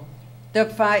tax bill? The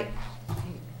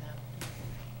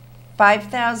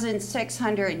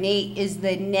 5,608 is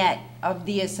the net of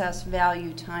the assessed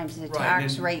value times the Right,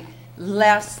 tax and- rate,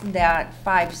 less that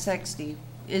 560.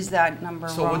 Is that number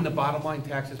So wouldn't the wrong? bottom line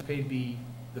taxes paid be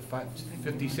the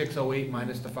 5608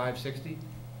 minus the 560?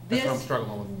 That's what I'm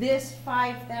struggling with. This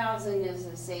 5,000 is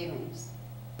the savings.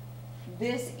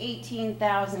 This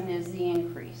 18,000 is the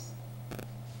increase.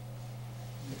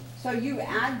 So you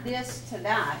add this to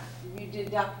that, you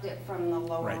deduct it from the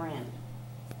lower Right. end.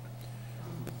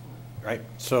 Right,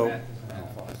 so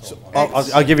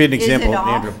I'll give you an Is it example, off?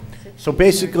 Andrew. So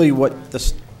basically, what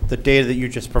the data that you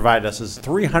just provided us is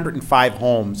 305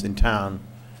 homes in town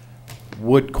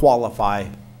would qualify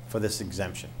for this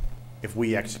exemption if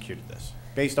we executed this,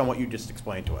 based on what you just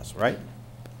explained to us, right?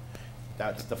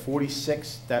 That's the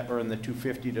 46 that are in the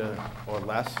 250 or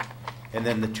less, and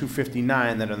then the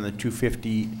 259 that are in the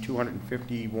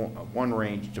 251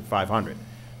 range to 500.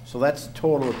 So that's a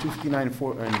total of 259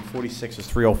 and 46 is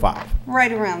 305.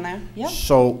 Right around there, yep.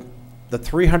 So the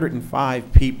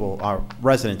 305 people, our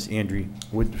residents, Andrew,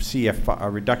 would see a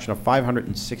reduction of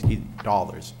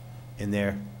 $560 in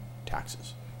their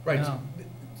taxes. Right, No.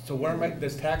 so where am I,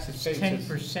 this tax is paid?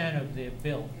 10% of their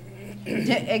bill.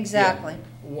 Exactly.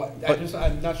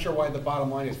 I'm not sure why the bottom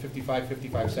line is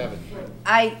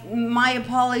 55.7. My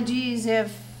apologies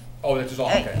if, Oh, that's just all,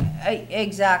 okay.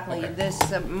 exactly, Okay. this,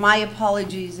 my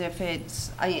apologies if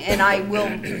it's, and I will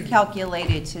calculate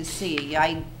it to see.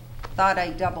 I thought I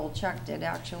double checked it,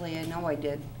 actually, I know I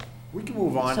did. We can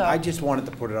move on. So- I just wanted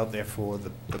to put it out there for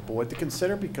the board to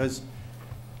consider, because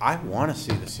I want to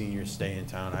see the seniors stay in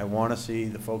town. I want to see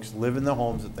the folks live in the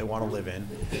homes that they want to live in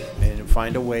and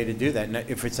find a way to do that. And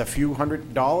if it's a few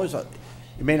 $100s, it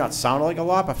may not sound like a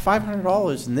lot, but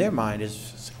 $500 in their mind is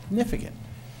significant.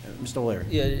 Mr. O'Leary.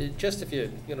 Yeah, just if you're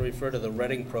going to refer to the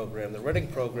Reading program, the Reading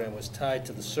program was tied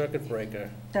to the circuit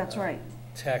breaker That's right.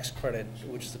 tax credit,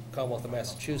 which the Commonwealth of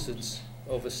Massachusetts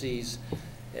oversees,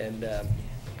 and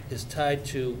is tied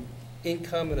to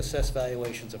income and assessed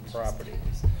valuations of property.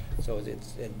 So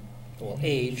it's, well,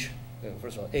 age,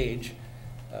 first of all, age,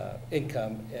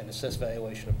 income, and assessed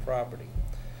valuation of property.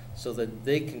 So that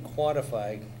they can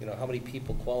quantify, how many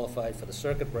people qualified for the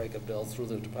circuit breaker bill through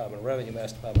the Department of Revenue,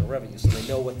 Mass Department of Revenue, so they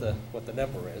know what the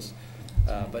number is.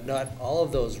 But not all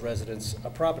of those residents are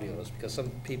property owners, because some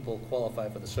people qualify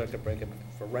for the circuit breaker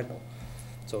for rental.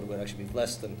 So it would actually be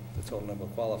less than the total number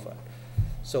qualified.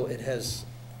 So it has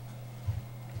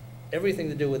everything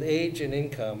to do with age and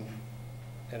income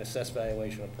and assessed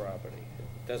valuation of property.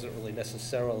 It doesn't really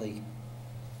necessarily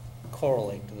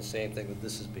correlate to the same thing that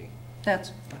this is being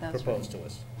That's right. proposed to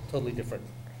us. Totally different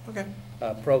Okay.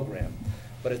 program.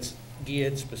 But it's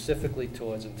geared specifically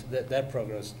towards, and that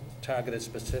program is targeted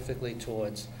specifically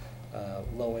towards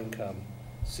low-income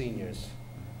seniors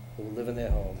who live in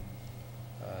their home.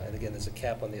 And again, there's a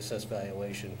cap on the assessed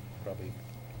valuation, probably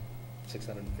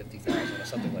 $650,000 or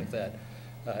something like that,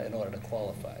 in order to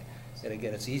qualify. And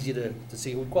again, it's easy to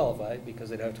see who would qualify, because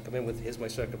they'd have to come in with, here's my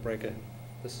circuit breaker,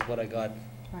 this is what I got,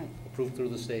 Right. approved through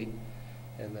the state,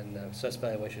 and then assessed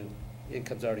valuation,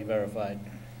 income's already verified,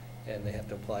 and they have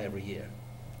to apply every year.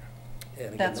 And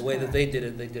again, That's the way that correct.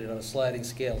 they did it on a sliding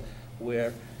scale,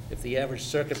 where if the average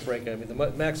circuit breaker, the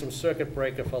maximum circuit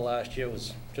breaker for last year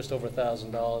was just over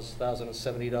 $1,000,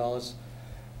 $1,070.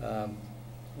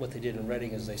 What they did in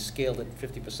Reading is they scaled it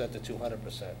 50% to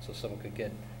 200%, so someone could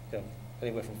get,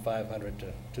 anywhere from $500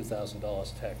 to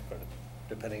 $2,000 tax credit,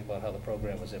 depending upon how the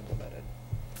program was implemented.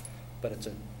 But it's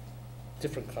a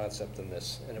different concept than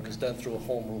this, and it was done through a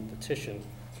home rule petition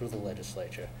through the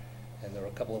legislature. And there were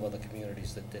a couple of other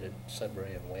communities that did it,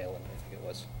 Sudbury and Wayland, I think it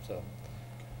was. So,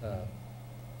 a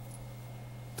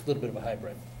little bit of a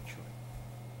hybrid.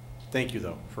 Thank you,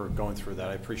 though, for going through that.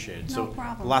 I appreciate it. No So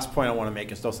problem. the last point I want to make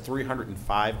is those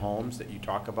 305 homes that you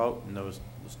talk about in those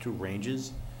two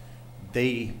ranges,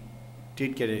 they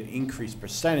did get an increase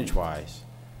percentage-wise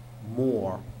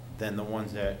more than the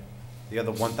ones that, the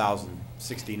other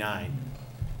 1,069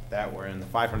 that were in the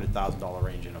 $500,000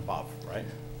 range and above, right?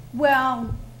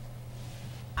 Well,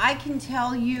 I can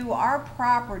tell you our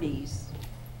properties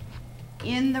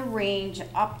in the range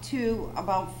up to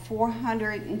about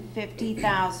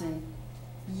 450,000.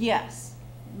 Yes,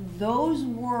 those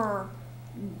were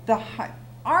the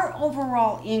our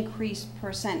overall increase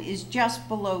percent is just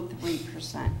below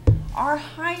 3%. Our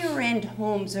higher end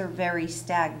homes are very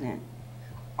stagnant.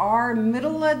 Our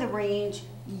middle of the range,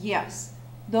 yes,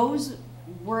 those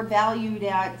were valued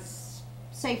at,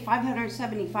 say,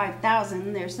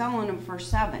 575,000. They're selling them for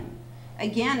 7.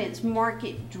 Again, it's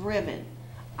market driven.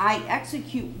 I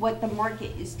execute what the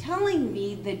market is telling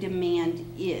me the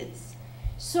demand is.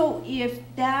 So if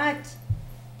that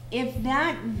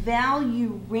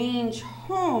value range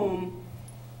home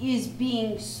is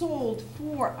being sold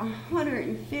for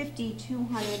 $150,000,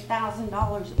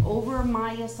 $200,000 over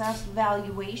my assessed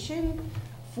valuation,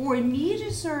 for me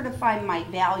to certify my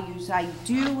values, I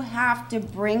do have to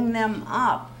bring them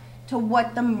up to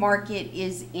what the market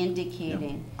is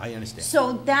indicating. Yeah, I understand.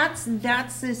 So that's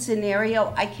the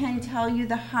scenario. I can tell you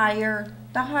the higher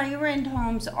end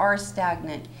homes are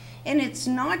stagnant. And it's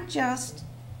not just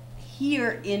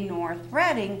here in North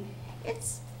Reading,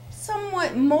 it's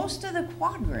somewhat most of the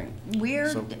quadrant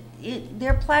where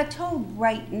they're plateaued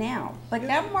right now. But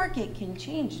that market can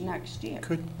change next year.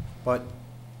 Could, but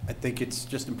I think it's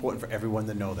just important for everyone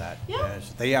to know that. Yeah.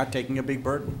 As they are taking a big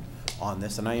burden on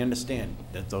this, and I understand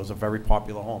that those are very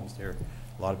popular homes. There are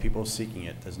a lot of people seeking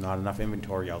it. There's not enough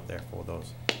inventory out there for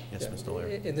those. Yes, Mr.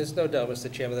 Leary. And there's no doubt,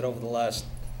 Mr. Chairman, that over the last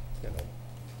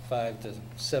 5 to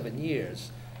 7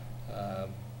 years,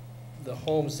 the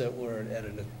homes that were at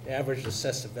an average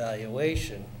assessed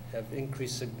valuation have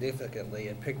increased significantly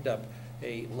and picked up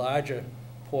a larger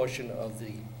portion of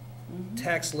the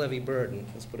tax levy burden,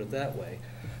 let's put it that way.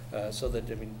 So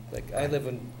that, I mean, like, I live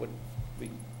in what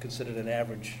we considered an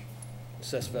average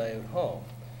assessed value home.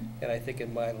 And I think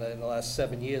in the last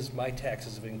 7 years, my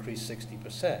taxes have increased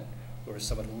 60%, whereas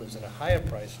someone who lives in a higher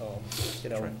price home,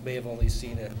 may have only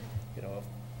seen a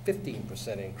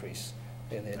 15% increase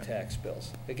in their tax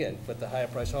bills. Again, but the higher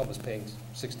price home was paying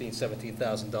 $16,000,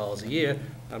 $17,000 a year.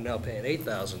 I'm now paying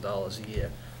 $8,000 a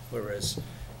year, whereas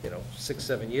 6,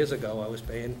 7 years ago I was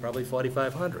paying probably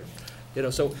 $4,500.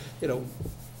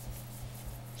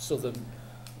 So the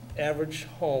average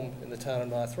home in the town of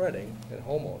North Reading and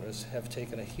homeowners have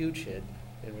taken a huge hit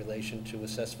in relation to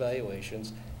assessed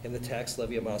valuations and the tax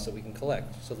levy amounts that we can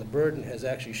collect. So the burden has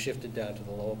actually shifted down to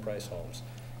the lower price homes.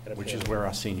 Which is where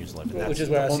our seniors live. Which is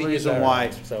where our seniors are. That's the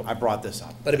only reason So- why I brought this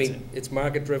up. But I That's mean, it's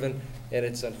market driven, and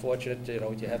it's unfortunate,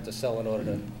 you have to sell in order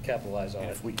to capitalize on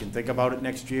And it. if we can think about it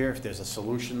next year, if there's a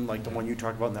solution like the one you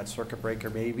talked about in that circuit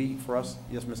breaker maybe for us.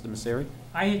 Yes, Mr. Messeri?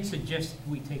 I had suggested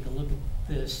we take a look at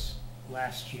this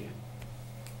last year,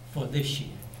 for this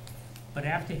year. But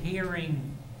after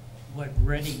hearing what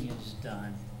Reading has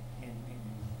done, and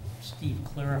Steve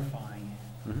clarifying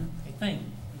it, I think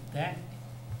that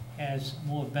has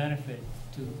more benefit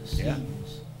to the Yeah.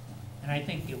 seniors. And I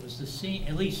think it was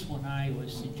at least when I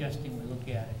was suggesting we look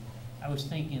at it, I was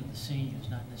thinking of the seniors,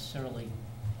 not necessarily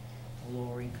the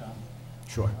lower income,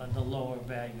 Sure. the lower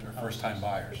value They're houses. first-time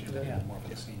buyers, you know, Yeah. more for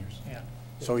the seniors. Yeah.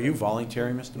 So are you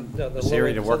volunteering, Mr. No, the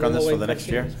Messeri, to lower- work so on the this for lower the next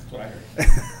year? That's what I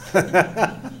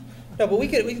heard. No, but we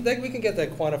can get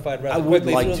that quantified I rather would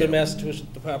quickly like through the to. Massachusetts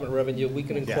Department of Revenue. We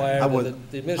can I inquire, would.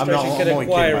 the administration I'm can only kidding,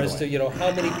 inquire by the as to,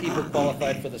 how many people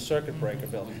qualified for the circuit breaker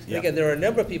bill. And Yeah. again, there are a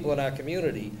number of people in our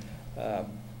community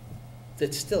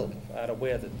that still aren't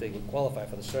aware that they would qualify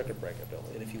for the circuit breaker bill.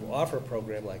 And if you offer a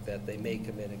program like that, they may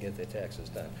come in and get their taxes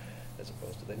done, as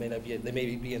opposed to, they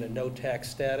may be in a no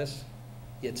tax status,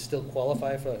 yet still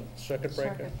qualify for circuit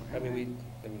breaker. Circuit I breaker. mean,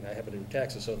 I happen to do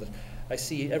taxes, so that I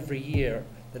see every year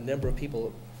the number of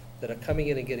people that are coming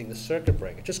in and getting the circuit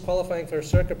breaker, just qualifying for a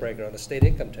circuit breaker on the state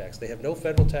income tax. They have no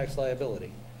federal tax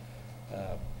liability.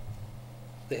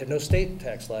 They have no state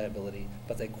tax liability,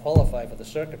 but they qualify for the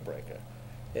circuit breaker.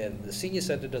 And the senior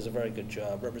center does a very good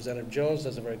job. Representative Jones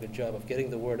does a very good job of getting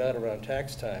the word out around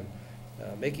tax time,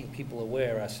 making people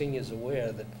aware, our seniors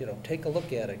aware that, take a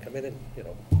look at it, come in and,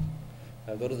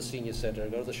 go to the senior center,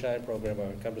 go to the Shine program,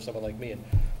 or come to someone like me, and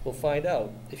we'll find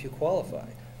out if you qualify.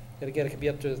 And again, it could be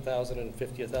up to $1,050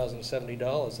 or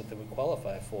 $1,070 that they would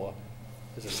qualify for.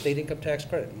 There's a state income tax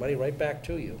credit, money right back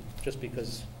to you, just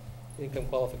because income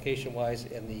qualification-wise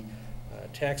and the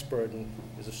tax burden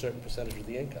is a certain percentage of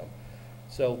the income.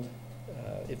 So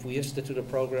if we institute a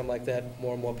program like that,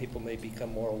 more and more people may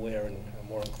become more aware and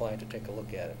more inclined to take a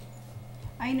look at it.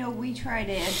 I know we try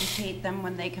to educate them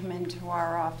when they come into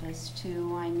our office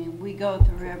too. I mean, we go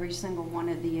through every single one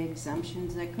of the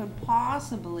exemptions that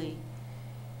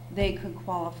they could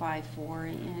qualify for,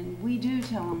 and we do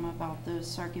tell them about those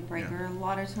circuit breaker. A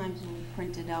lot of times we'll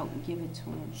print it out and give it to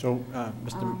them. So,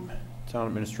 Mr. Town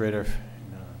Administrator,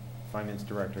 Finance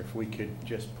Director, if we could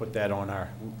just put that on our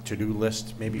to-do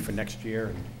list, maybe for next year,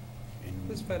 and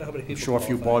Let's find out how many I'm people sure a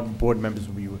few qualify. board members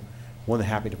will be more than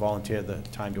happy to volunteer the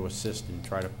time to assist and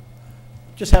try to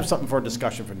just have something for a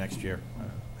discussion for next year.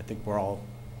 I think we're all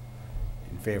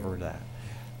in favor of that.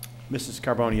 Mrs.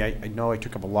 Carboni, I know I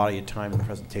took up a lot of your time in the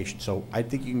presentation, so I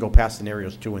think you can go past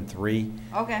scenarios 2 and 3.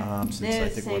 Okay, Since they're I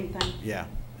the think same thing. Yeah.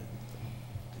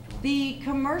 The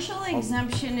commercial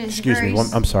exemption is Excuse very... me,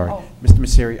 I'm sorry. Oh. Mr.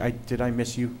 Misery, did I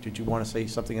miss you? Did you want to say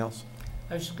something else?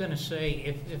 I was going to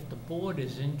say, if the board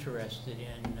is interested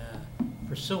in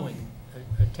pursuing,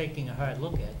 taking a hard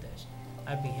look at this,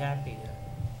 I'd be happy to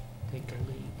take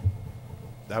the lead.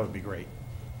 That would be great.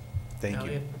 Thank Now,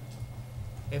 you.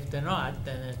 If they're not,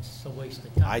 then it's a waste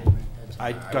of time. I That's all.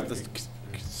 I got the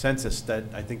consensus that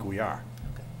I think we are.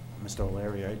 Okay. Mr.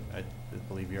 O'Leary, I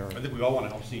believe you're, I think we all want to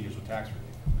help seniors with tax relief.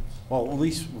 well, at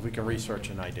least we can research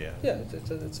an idea. Yeah,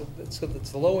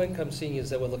 it's the low-income seniors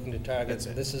that we're looking to target. That's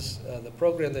it. This is, the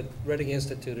program that Reading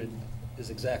instituted is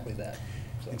exactly that.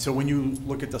 And so when you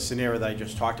look at the scenario that I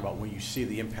just talked about, where you see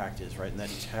the impact is, right, and that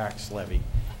tax levy,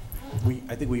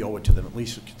 I think we owe it to them at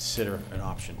least to consider an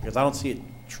option, because I don't see it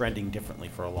trending differently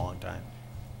for a long time.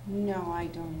 No, I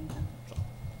don't either.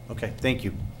 Okay, thank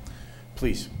you.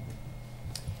 Please.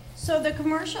 So the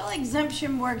commercial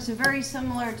exemption works very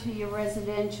similar to your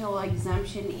residential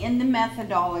exemption in the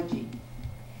methodology.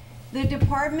 The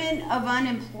Department of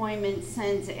Unemployment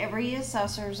sends every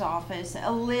assessor's office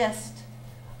a list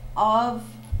of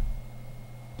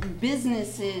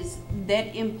businesses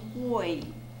that employ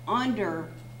under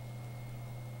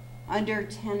 10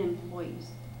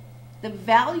 employees. The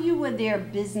value of their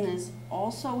business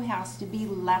also has to be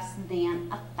less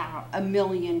than $1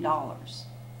 million.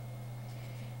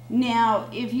 Now,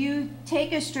 if you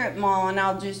take a strip mall, and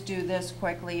I'll just do this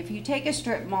quickly, if you take a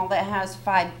strip mall that has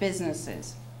 5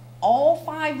 businesses, all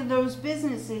 5 of those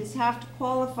businesses have to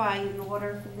qualify in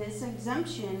order for this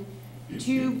exemption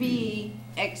to be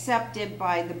accepted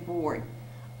by the board.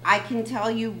 I can tell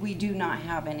you we do not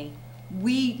have any.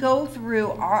 We go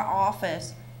through, our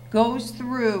office goes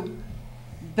through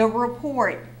the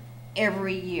report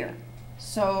every year.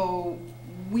 So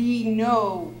we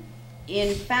know,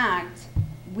 in fact,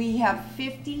 we have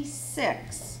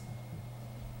 56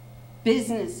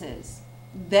 businesses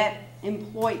that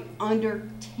employ under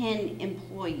 10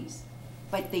 employees,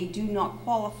 but they do not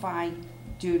qualify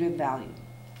due to value.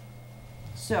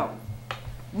 So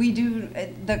we do,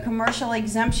 the commercial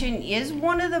exemption is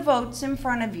one of the votes in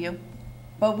front of you,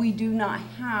 but we do not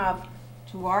have,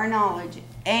 to our knowledge,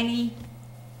 any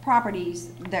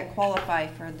properties that qualify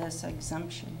for this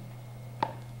exemption.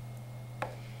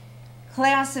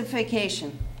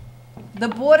 Classification. The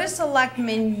Board of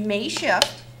Selectmen may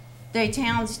shift the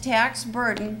town's tax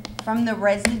burden from the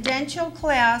residential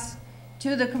class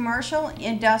to the commercial,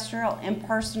 industrial, and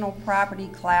personal property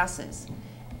classes,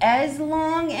 as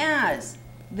long as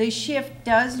the shift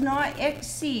does not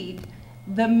exceed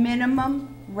the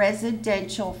minimum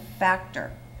residential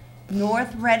factor.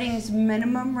 North Reading's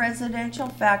minimum residential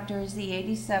factor is the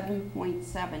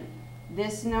 87.7.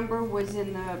 This number was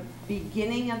in the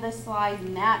beginning of the slide,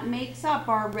 and that makes up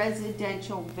our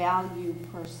residential value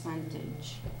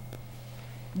percentage.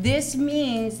 This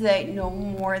means that no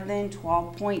more than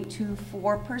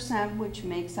 12.24%, which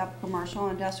makes up commercial,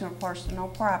 industrial, personal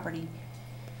property,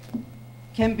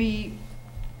 can be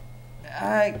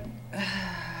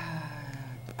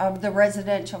of the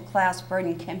residential class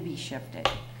burden can be shifted.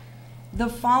 The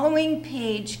following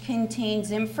page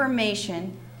contains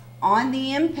information on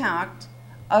the impact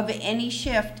of any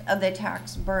shift of the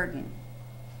tax burden.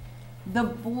 The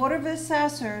Board of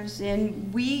Assessors,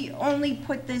 and we only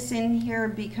put this in here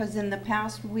because in the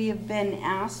past we have been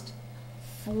asked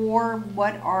for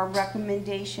what our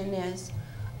recommendation is.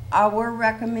 Our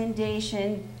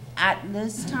recommendation at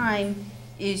this time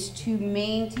is to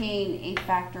maintain a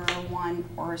factor of 1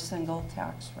 or a single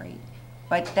tax rate,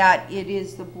 but that it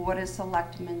is the Board of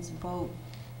Selectmen's vote.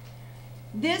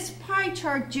 This pie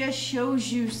chart just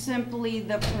shows you simply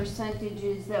the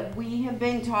percentages that we have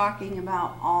been talking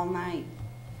about all night.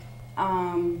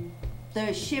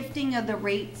 The shifting of the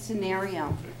rate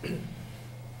scenario.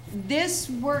 This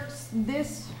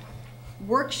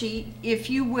worksheet, if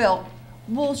you will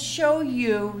show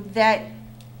you that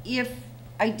if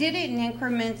I did it in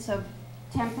increments of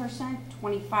 10%,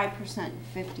 25%,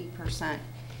 50%,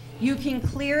 you can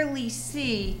clearly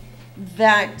see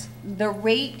that the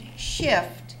rate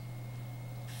shift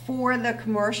for the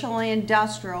commercial and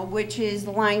industrial, which is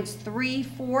lines 3,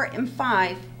 4, and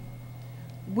 5,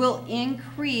 will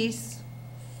increase.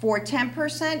 For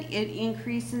 10%, it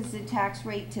increases the tax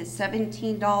rate to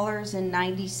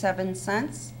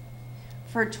 $17.97.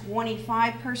 For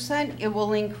 25%, it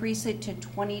will increase it to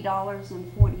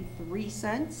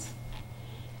 $20.43.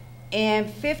 And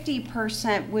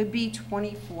 50% would be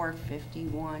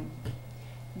 $24.51.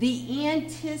 The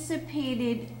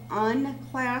anticipated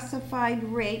unclassified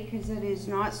rate, because it is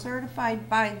not certified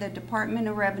by the Department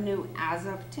of Revenue as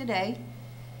of today,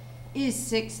 is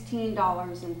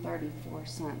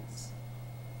 $16.34.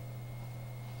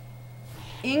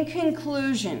 In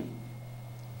conclusion,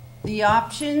 the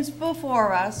options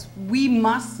before us, we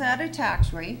must set a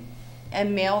tax rate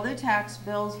and mail the tax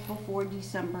bills before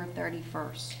December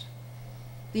 31st.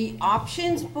 The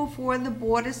options before the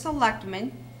Board of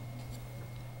Selectmen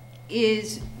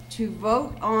is to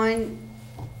vote on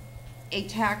a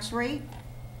tax rate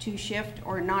to shift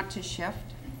or not to shift,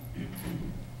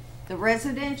 the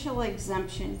residential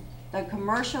exemption, the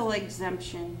commercial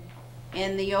exemption,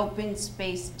 and the open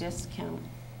space discount.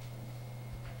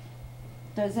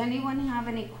 Does anyone have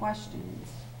any questions?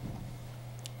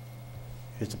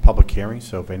 It's a public hearing,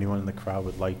 so if anyone in the crowd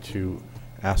would like to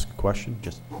ask a question,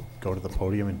 just go to the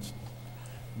podium and...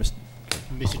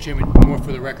 Mr. Chairman, more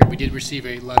for the record, we did receive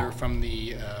a letter from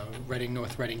the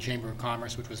North Reading Chamber of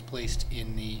Commerce, which was placed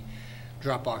in the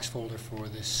Dropbox folder for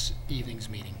this evening's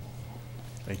meeting.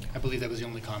 Thank you. I believe that was the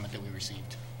only comment that we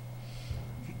received.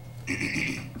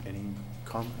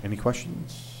 Any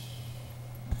questions?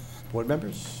 Board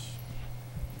members?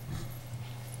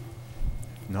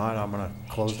 If not, I'm going to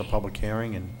close the public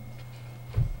hearing and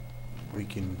we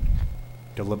can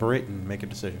deliberate and make a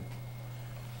decision.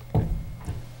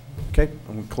 Okay,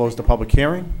 I'm going to close the public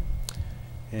hearing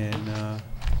and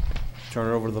turn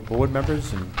it over to the board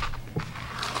members. And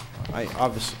I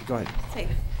obviously, go ahead. Say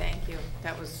thank you.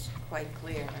 That was quite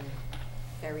clear and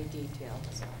very detailed,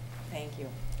 so thank you.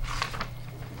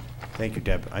 Thank you,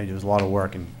 Deb. It was a lot of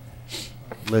work, and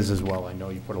Liz as well. I know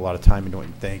you put a lot of time into it,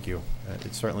 and thank you.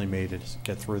 It certainly made it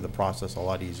get through the process a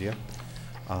lot easier.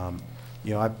 You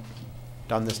know, I've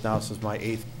done this now. This is my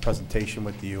 8th presentation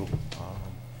with you.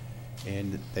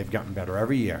 And they've gotten better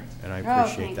every year, and I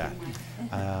appreciate that.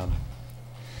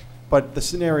 But the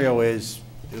scenario is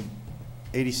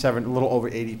 87, a little over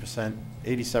 80%,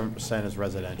 87% is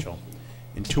residential.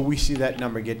 Until we see that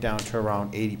number get down to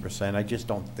around 80%, I just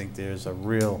don't think there's a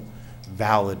real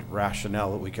valid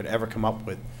rationale that we could ever come up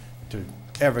with to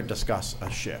ever discuss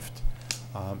a shift.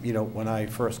 You know, when I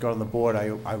first got on the board,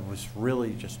 I was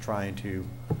really just trying to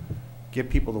get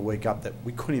people to wake up that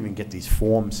we couldn't even get these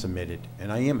forms submitted.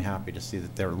 And I am happy to see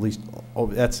that they're at least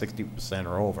over, that's 60%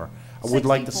 or over. I would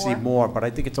like to see more, but I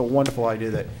think it's a wonderful idea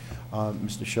that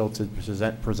Mr. Schultz has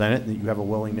presented, that you have a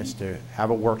willingness to have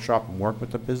a workshop and work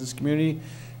with the business community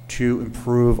to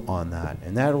improve on that.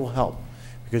 And that will help.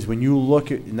 Because when you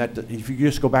look at, and that, if you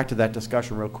just go back to that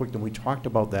discussion real quick, then we talked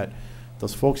about that,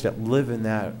 those folks that live in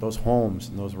those homes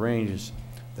and those ranges,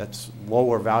 that's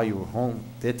lower value home,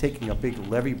 they're taking a big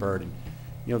levy burden.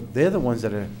 You know, they're the ones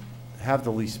that have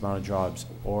the least amount of jobs,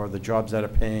 or the jobs that are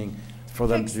paying for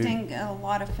them to do. A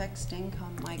lot of fixed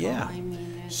income, Michael. Yeah. I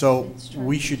mean, So it's true.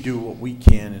 we should do what we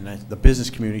can, and the business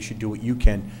community should do what you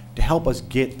can to help us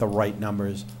get the right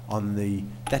numbers on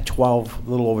that 12, a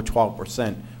little over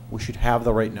 12%. We should have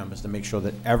the right numbers to make sure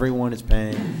that everyone is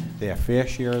paying their fair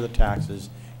share of the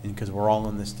taxes, and because we're all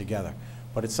in this together.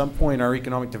 But at some point, our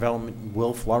economic development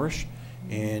will flourish,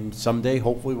 and someday,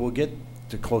 hopefully, we'll get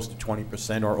to close to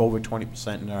 20% or over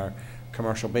 20% in our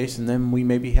commercial base, and then we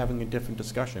may be having a different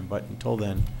discussion. But until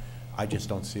then, I just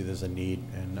don't see there's a need,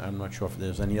 and I'm not sure if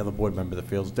there's any other board member that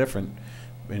feels different.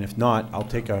 And if not, I'll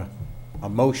take a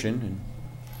motion, and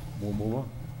we'll move on.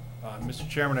 Mr.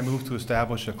 Chairman, I move to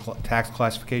establish a tax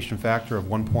classification factor of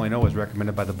 1.0 as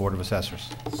recommended by the Board of Assessors.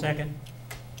 Second.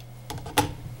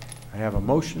 I have a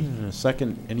motion and a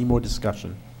second. Any more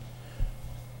discussion?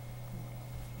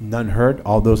 None heard.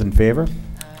 All those in favor?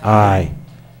 Aye.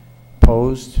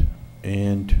 Opposed?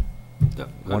 And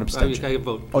one abstention. I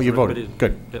vote. Oh, you voted.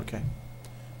 Good. Yep. Okay.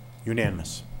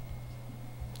 Unanimous.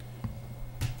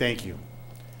 Thank you.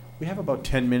 We have about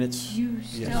 10 minutes. You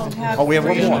still Yes. have Oh, we have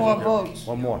one 3 more. more votes.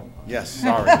 One more. Yes,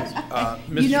 sorry.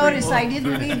 You notice I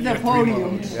didn't leave the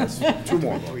podium. Yes, 2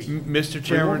 more votes. Mr. 3 more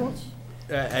Chairman, votes?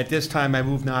 at this time, I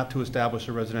move not to establish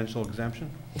a residential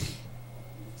exemption.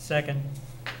 Second.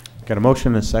 Got a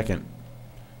motion and a second.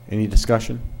 Any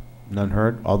discussion? None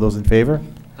heard. All those in favor?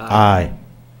 Aye.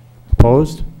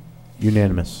 Opposed?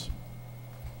 Unanimous.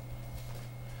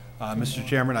 Mr.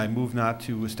 Chairman, I move not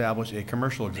to establish a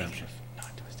commercial exemption.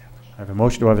 I have a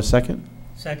motion. Do I have a second?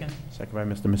 Second. Second by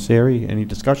Mr. Messeri. Any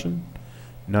discussion?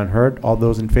 None heard. All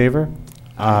those in favor?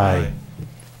 Aye.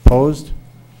 Opposed?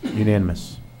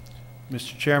 Unanimous.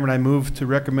 Mr. Chairman, I move to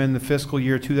recommend the fiscal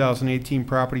year 2018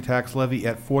 property tax levy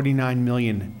at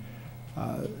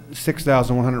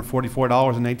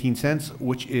 $49,006,144.19,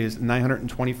 which is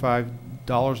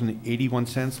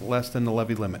 $925.81 less than the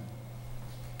levy limit.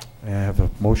 I have a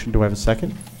motion. Do I have a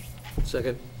second?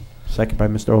 Second. Second by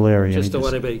Mr. O'Leary. Just to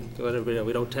let everybody know,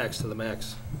 we don't tax to the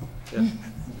max. Yeah.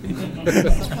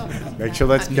 Make sure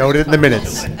that's noted in the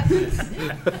minutes.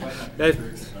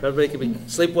 Everybody can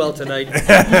sleep well tonight,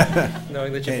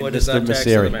 knowing that your board does Mr. not tax to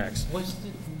the Messeri. max. Was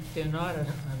there not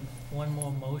one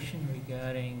more motion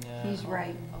regarding? He's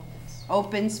right.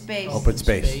 Open space. Open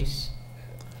space.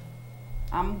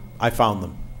 I found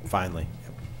them, finally.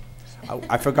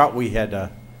 I forgot we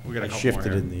had We got a couple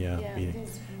shifted more in the Yeah, meeting. there's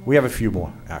more. We have a few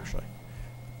more, actually.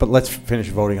 But let's finish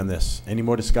voting on this. Any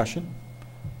more discussion?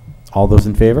 All those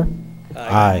in favor?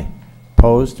 Aye.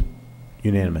 Opposed?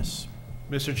 Unanimous.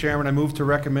 Mr. Chairman, I move to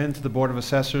recommend to the Board of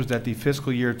Assessors that the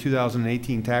fiscal year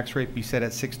 2018 tax rate be set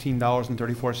at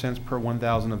 $16.34 per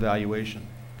 1,000 evaluation.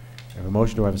 I have a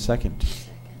motion. Do I have a second?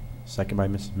 Second by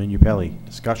Mrs. Minupelli.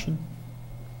 Discussion?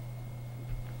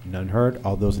 None heard.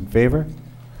 All those in favor?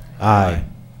 Aye.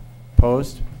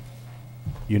 Opposed?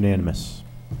 Unanimous.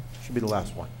 Should be the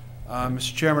last one.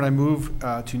 Mr. Chairman, I move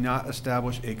to not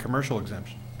establish a commercial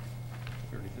exemption.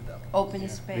 We already did that one. Open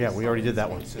space. Yeah, we already did that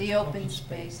one. The open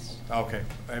space. Okay.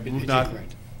 I It- move it's not.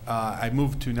 incorrect. I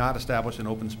move to not establish an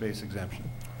open space exemption.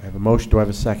 I have a motion. Do I have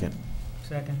a second?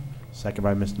 Second. Second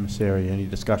by Mr. Messeri. Any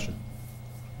discussion?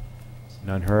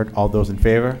 None heard. All those in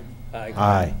favor?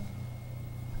 Aye.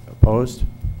 Opposed?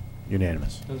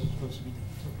 Unanimous. Those are supposed to be the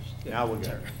first. Now we're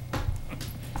good.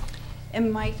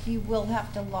 And Mike, you will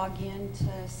have to log in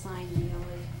to sign the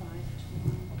LA 5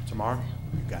 tomorrow. Tomorrow?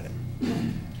 You got it.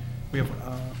 We have,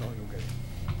 oh, you're good.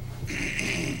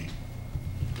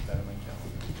 Put that in my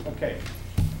calendar. Okay.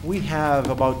 We have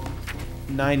about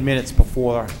 9 minutes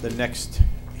before the next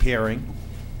hearing.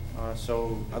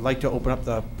 So I'd like to open up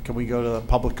can we go to the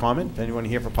public comment? Anyone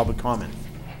here for public comment?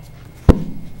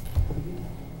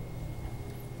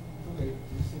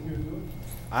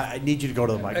 I need you to go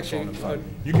to the microphone. in front.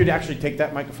 You could actually take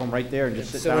that microphone right there and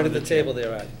just sit So down. right in at the chair. table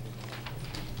there, Aye.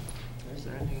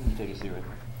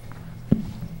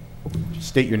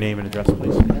 State your name and address,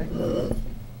 please.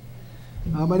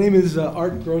 My name is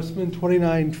Art Grossman,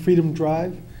 29 Freedom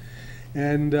Drive,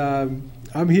 and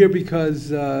I'm here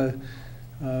because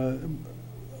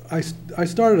I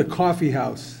started a coffee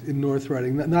house in North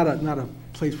Reading, not a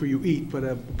place where you eat, but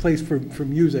a place for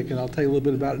music, and I'll tell you a little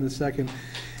bit about it in a second.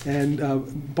 And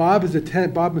Bob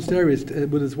Messeri,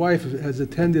 with his wife, has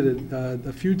attended it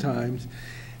a few times.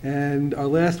 And our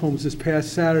last one was this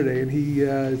past Saturday, and he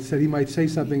said he might say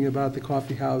something about the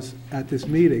coffee house at this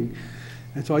meeting.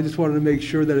 And so I just wanted to make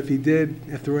sure that if he did,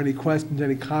 if there were any questions,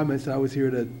 any comments, I was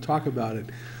here to talk about it.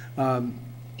 You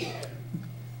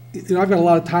know, I've got a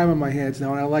lot of time on my hands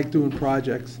now, and I like doing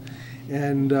projects.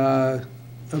 And a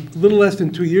little less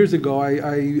than 2 years ago, I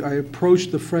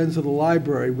approached the Friends of the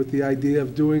Library with the idea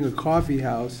of doing a coffee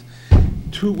house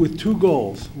with two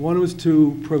goals. One was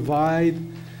to provide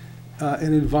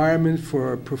an environment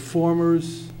for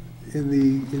performers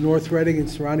in North Reading and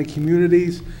surrounding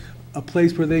communities, a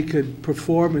place where they could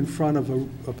perform in front of an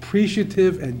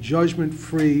appreciative and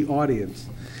judgment-free audience.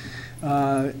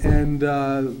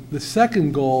 The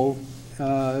second goal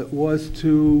was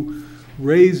to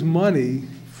raise money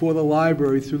for the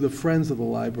library through the Friends of the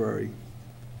Library.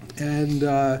 And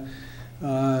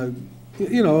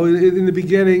you know, in the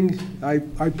beginning, I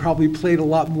probably played a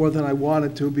lot more than I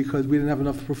wanted to because we didn't have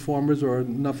enough performers or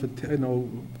enough,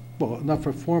 enough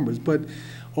performers. But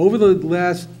over the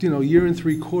last, year and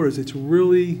 3/4, it's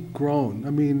really grown.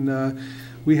 I mean,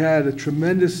 we had a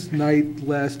tremendous night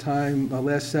last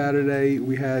Saturday.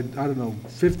 We had,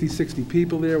 50, 60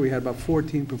 people there. We had about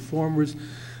 14 performers.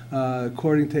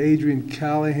 According to Adrian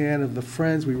Callahan of the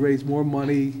Friends, we raised more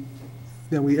money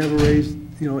than we ever raised,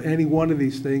 any one of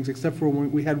these things, except for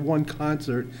when we had one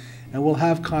concert, and we'll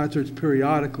have concerts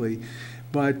periodically.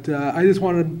 But I just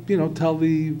want to,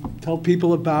 tell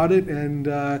people about it and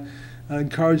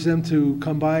encourage them to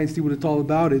come by and see what it's all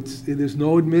about. There's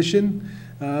no admission.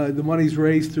 The money's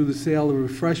raised through the sale of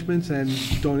refreshments and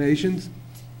donations.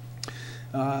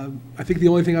 I think the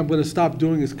only thing I'm going to stop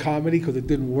doing is comedy because it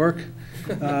didn't work.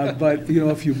 But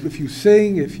if you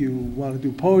sing, if you want to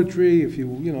do poetry, if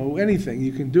you anything,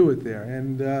 you can do it there.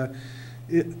 And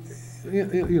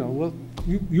well,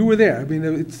 you were there. I mean,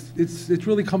 it's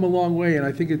really come a long way, and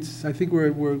I think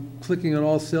we're clicking on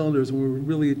all cylinders, and we're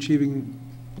really achieving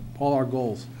all our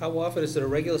goals. How often is it a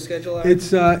regular schedule?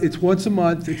 It's once a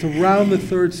month. It's around the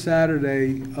third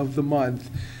Saturday of the month.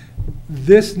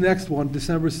 This next one,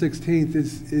 December 16th,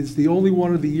 is the only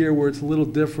one of the year where it's a little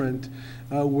different,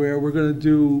 where we're going to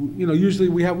do, usually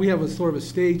we have a sort of a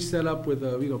stage set up with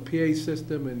a, PA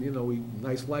system and,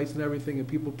 nice lights and everything, and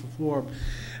people perform.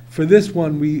 For this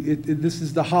one, this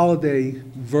is the holiday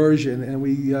version, and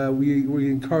we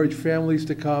encourage families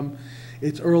to come.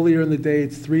 It's earlier in the day.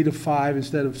 It's 3 to 5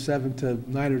 instead of 7 to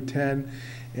 9 or 10,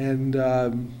 and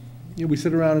we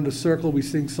sit around in a circle. We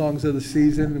sing songs of the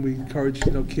season, and we encourage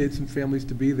kids and families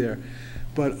to be there.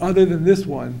 But other than this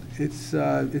one, it's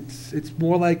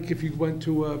more like if you went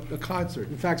to a concert.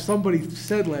 In fact, somebody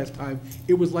said last time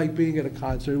it was like being at a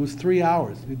concert. It was 3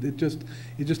 hours. It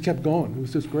just kept going. It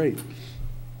was just great.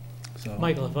 So.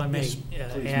 Michael, if I may Please,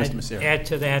 Mr. Messere. add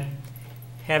to that,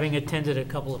 having attended a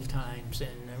couple of times, and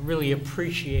I really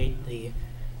appreciate the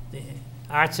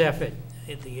arts effort,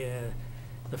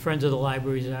 the Friends of the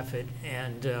Library's effort,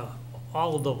 and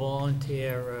all of the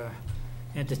volunteer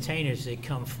entertainers that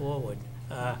come forward.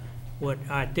 What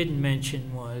Art didn't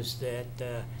mention was that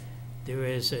there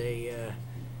is a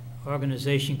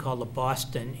organization called the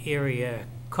Boston Area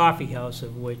Coffee House,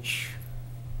 of which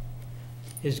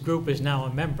his group is now a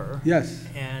member. Yes.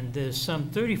 And there's some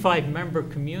 35-member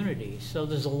community, so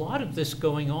there's a lot of this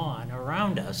going on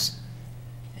around us.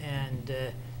 And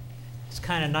it's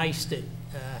kind of nice that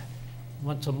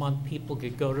once a month people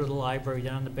could go to the library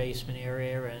down in the basement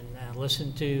area and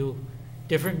listen to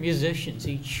different musicians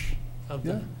each of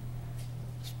the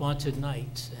sponsored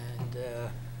nights.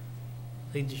 And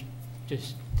they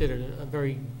just did a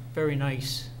very, very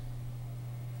nice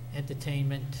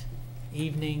entertainment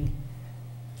evening.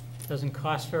 Doesn't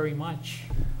cost very much.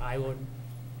 I would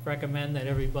recommend that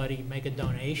everybody make a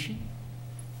donation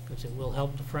because it will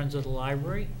help the Friends of the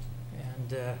Library,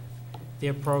 and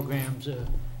their programs,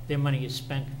 their money is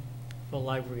spent for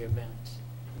library events.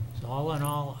 So all in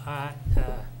all, Art,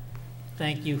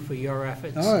 thank you for your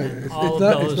efforts and all of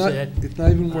those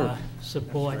that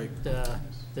support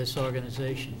this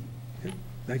organization.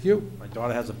 Thank you. My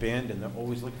daughter has a band, and they're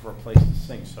always looking for a place to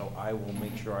sing, so I will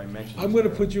make sure I mention it. I'm going to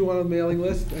put you on a mailing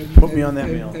list. And, Put me on that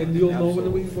mailing list. And you'll know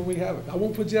Absolutely. when we have it. I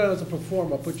won't put you down as a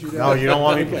performer. I'll put you down. No, you don't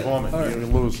want me Okay. performing. All right. You're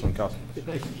going to lose some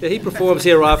customers. Yeah, he performs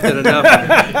here often enough.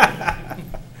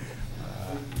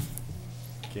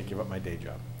 Can't give up my day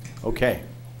job. Okay,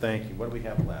 thank you. What do we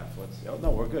have left? Let's see. Oh,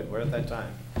 no, we're good. We're at that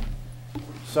time.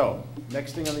 So,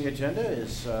 next thing on the agenda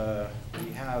is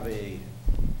we have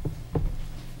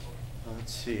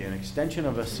let's see, an extension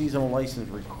of a seasonal license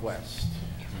request.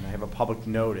 And I have a public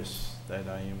notice that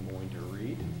I am going to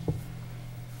read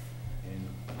in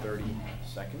 30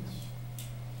 seconds.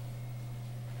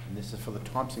 And this is for the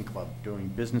Thompson Club, doing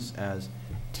business as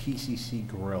TCC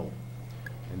Grill.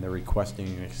 And they're requesting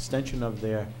an extension of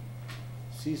their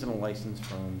seasonal license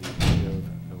from the end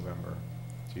of November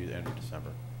to the end of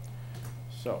December.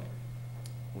 So,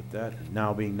 with that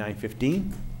now being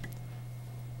 9:15,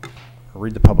 I'll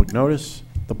read the public notice.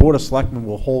 The Board of Selectmen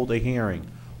will hold a hearing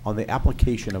on the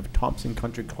application of Thompson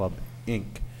Country Club, Inc.,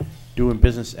 doing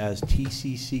business as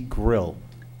TCC Grill,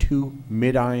 2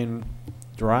 Mid-Iron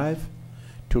Drive,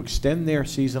 to extend their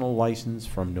seasonal license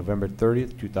from November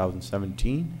 30th,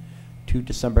 2017 to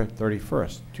December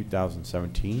 31st,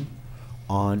 2017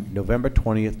 on November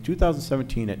 20th,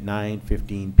 2017 at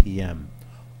 9:15 p.m.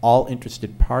 All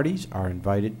interested parties are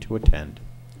invited to attend.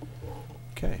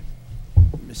 Okay.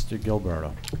 Mr.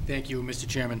 Gilberto. Thank you, Mr.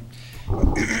 Chairman.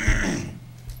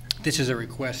 This is a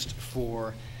request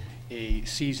for a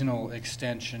seasonal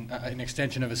extension, an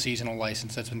extension of a seasonal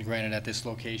license that's been granted at this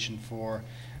location for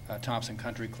Thompson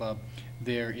Country Club.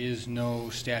 There is no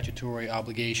statutory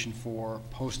obligation for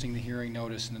posting the hearing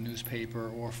notice in the newspaper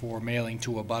or for mailing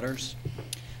to abutters.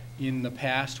 In the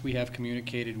past, we have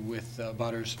communicated with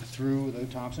abutters through the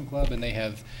Thompson Club, and they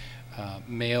have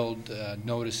mailed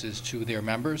notices to their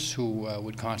members who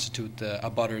would constitute the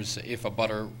abutters if a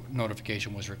butter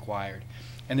notification was required.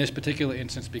 In this particular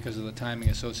instance, because of the timing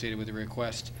associated with the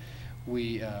request,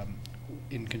 we,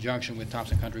 in conjunction with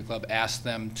Thompson Country Club, asked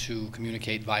them to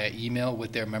communicate via email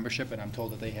with their membership, and I'm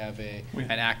told that they have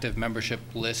an active membership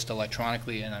list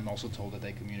electronically, and I'm also told that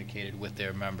they communicated with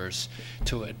their members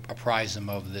to apprise them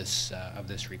of this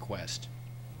request.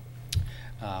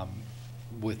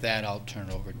 With that, I'll turn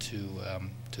it over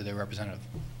to their representative.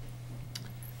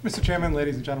 Mr. Chairman,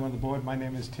 ladies and gentlemen of the board, my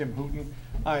name is Tim Hooton.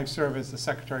 I serve as the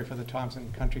secretary for the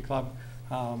Thompson Country Club.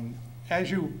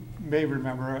 As you may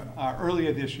remember,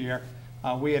 earlier this year,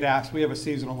 we had asked, we have a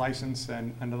seasonal license,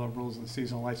 and under the rules of the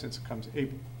seasonal license, it comes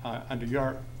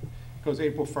goes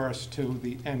April 1st to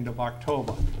the end of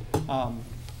October.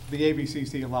 The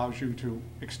ABCC allows you to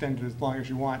extend it as long as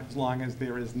you want, as long as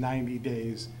there is 90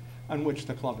 days on which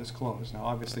the club is closed. Now,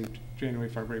 obviously, January,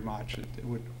 February, March, it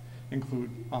would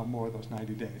include more of those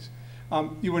 90 days.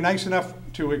 You were nice enough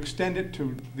to extend it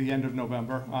to the end of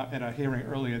November at a hearing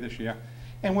earlier this year.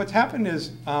 And what's happened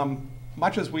is,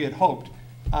 much as we had hoped,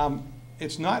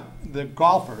 it's not the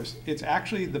golfers, it's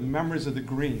actually the members of the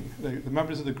green. The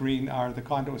members of the green are the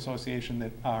condo association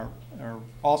that are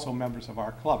also members of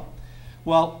our club.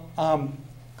 Well,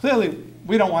 clearly,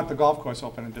 we don't want the golf course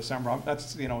open in December.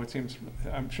 That's, you know, it seems,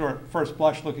 I'm sure at first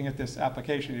blush, looking at this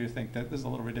application, you think that this is a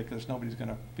little ridiculous, nobody's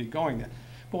gonna be going there.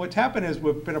 But what's happened is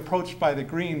we've been approached by the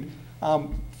green.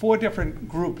 4 different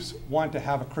groups want to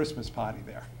have a Christmas party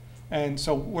there. And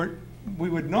so we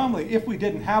would normally, if we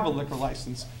didn't have a liquor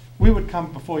license, we would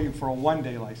come before you for a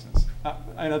 1-day license.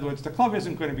 In other words, the club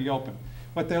isn't going to be open.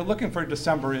 What they're looking for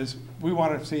December is, we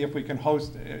want to see if we can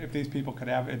host, if these people could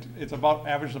have it. It's about,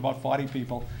 averaged about 40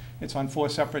 people. It's on 4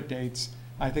 separate dates.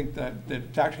 I think that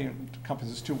it actually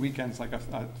encompasses 2 weekends, like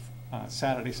a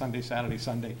Saturday,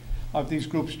 Sunday, of these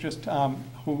groups just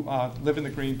who live in the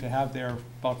green to have their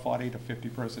about 40 to 50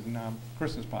 person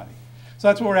Christmas party. So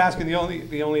that's what we're asking. The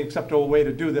only acceptable way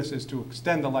to do this is to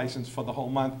extend the license for the whole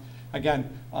month.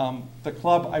 Again, the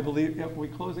club, I believe, are we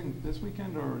closing this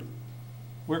weekend, or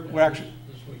we're actually,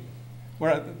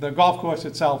 the golf course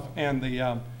itself and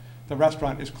the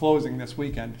restaurant is closing this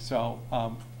weekend, so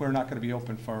we're not going to be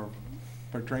open for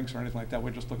drinks or anything like that.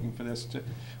 We're just looking for this to,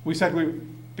 we said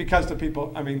because the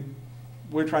people, I mean,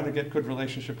 we're trying to get good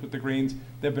relationship with the Greens.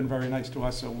 They've been very nice to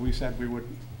us, so we said we would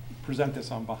present this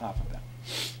on behalf of them.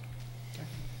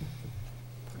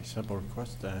 Pretty simple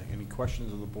request. Any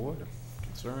questions of the board or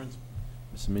concerns?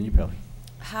 Mrs. Minipelli.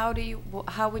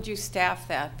 How would you staff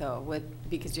that, though?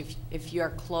 Because if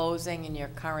you're closing and your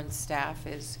current staff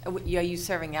is, are you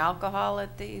serving alcohol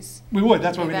at these? We would.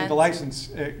 That's why we need the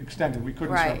events? license extended. We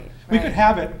couldn't. Right, we right. could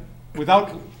have it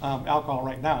without alcohol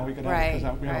right now. We could have it because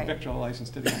Right, we have a right. victual license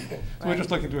to do. So we're Right.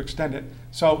 just looking to extend it.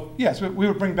 So yes, we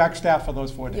would bring back staff for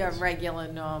those 4 days. Your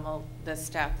regular, normal, the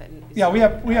staff that. Yeah, we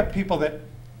have people that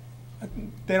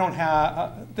they don't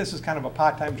have. This is kind of a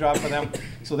part-time job for them,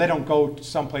 so they don't go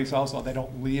someplace else, or they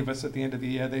don't leave us at the end of the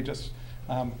year. They just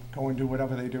go and do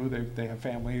whatever they do. They have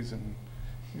families, and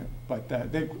you know, but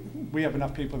we have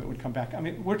enough people that would come back. I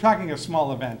mean, we're talking a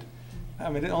small event. I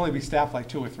mean, it'd only be staffed like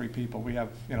 2 or 3 people. We have,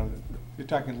 you know, you're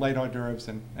talking light hors d'oeuvres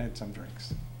and some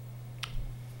drinks.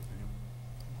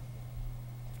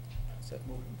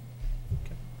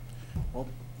 Okay. Well,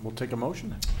 we'll take a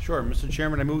motion. Sure, Mr.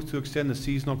 Chairman, I move to extend the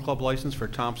seasonal club license for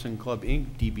Thompson Club Inc.,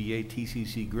 DBA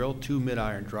TCC Grill, 2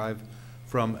 Mid-Iron Drive,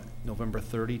 from November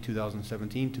 30,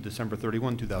 2017 to December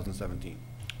 31, 2017.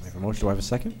 We have a motion. Do I have a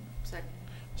second? Second.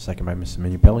 Second by Mrs.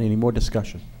 Minipelli. Any more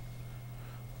discussion?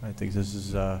 I think this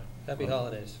is Happy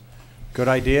holidays. good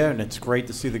idea, and it's great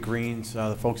to see the Greens,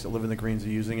 the folks that live in the Greens are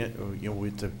using it. You know,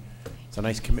 it's a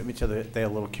nice commitment to their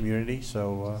little community,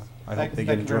 so I hope they get Thank you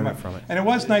very enjoyment much. from it. And it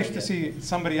was nice to see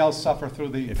somebody else suffer through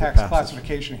the If it tax passes.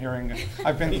 classification hearing.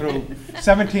 I've been through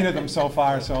 17 of them so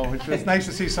far, so it's nice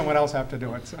to see someone else have to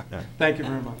do it. So, Yeah. thank you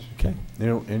very much. Okay.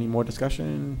 Any more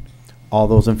discussion? All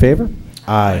those in favor?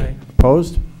 Aye.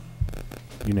 Opposed?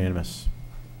 Unanimous.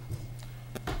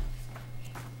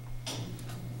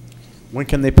 When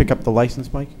can they pick up the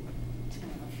license, Mike?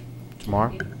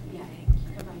 Tomorrow?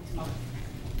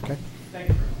 Okay.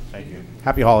 Thank you.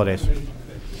 Happy holidays.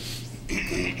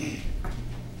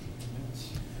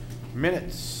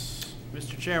 Minutes.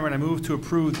 Mr. Chairman, I move to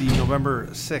approve the November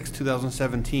 6,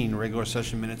 2017 regular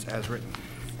session minutes as written.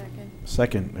 Second.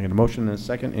 Second. I got a motion and a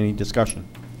second. Any discussion?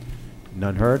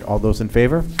 None heard. All those in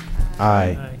favor?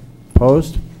 Aye.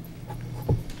 Opposed?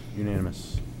 Unanimous.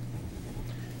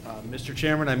 Mr.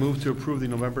 Chairman, I move to approve the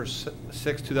November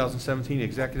 6, 2017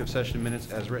 executive session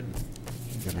minutes as written.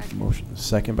 Got a motion.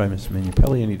 Second by Ms.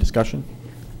 Minipelli. Any discussion?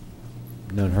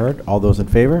 None heard. All those in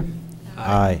favor?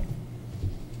 Aye.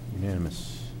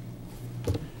 Unanimous.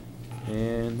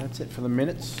 And that's it for the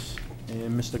minutes.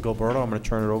 And Mr. Gilberto, I'm going to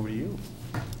turn it over to you.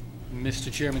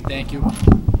 Mr. Chairman, thank you.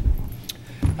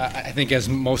 I think as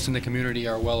most in the community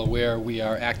are well aware, we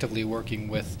are actively working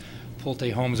with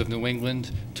Pulte Homes of New England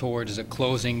towards a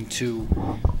closing to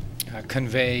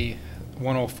convey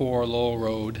 104 Lowell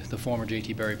Road, the former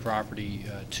J.T. Berry property,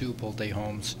 to Pulte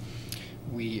Homes.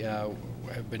 We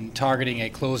have been targeting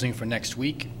a closing for next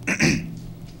week.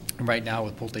 Right now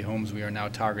with Pulte Homes, we are now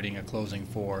targeting a closing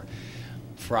for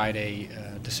Friday,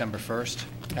 December 1st.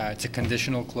 It's a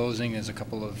conditional closing. There's a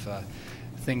couple of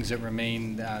things that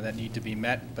remain that need to be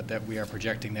met, but that we are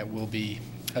projecting that will be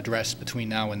addressed between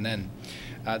now and then.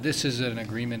 This is an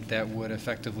agreement that would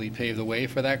effectively pave the way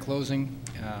for that closing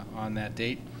on that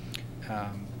date.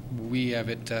 we have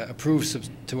it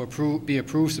be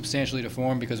approved substantially to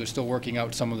form because they're still working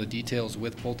out some of the details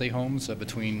with Pulte Homes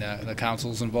between the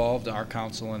councils involved, our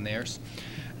council and theirs.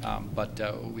 But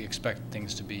we expect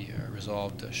things to be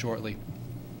resolved shortly.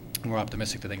 We're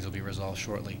optimistic that things will be resolved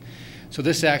shortly. So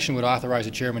this action would authorize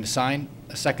the chairman to sign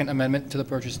a second amendment to the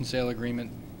purchase and sale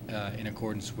agreement in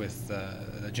accordance with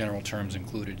the general terms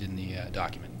included in the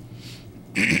document.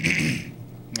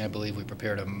 I believe we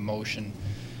prepared a motion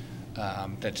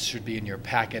that should be in your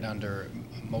packet under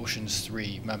motions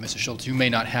 3. Mr. Schultz, you may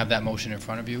not have that motion in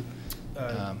front of you.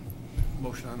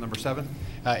 Motion on number 7?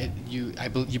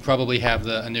 You probably have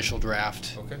the initial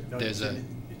draft. Okay. No, There's you a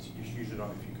should use it on,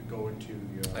 if you could go into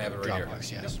your. I have it right here.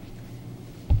 Dropbox, yes.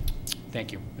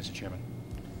 Thank you, Mr. Chairman.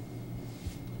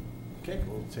 Okay,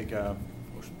 we'll take a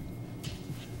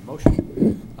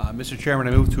motion. Mr. Chairman,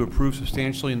 I move to approve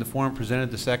substantially in the form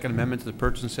presented the second amendment to the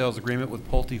purchase and sales agreement with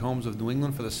Pulte Homes of New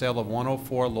England for the sale of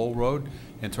 104 Lowell Road,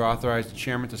 and to authorize the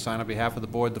chairman to sign on behalf of the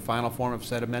board the final form of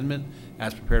said amendment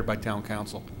as prepared by town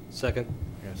council. Second.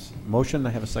 Yes. Motion, I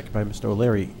have a second by Mr.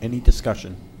 O'Leary. Any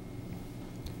discussion?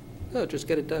 No, just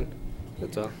get it done.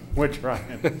 That's all. We're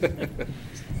trying.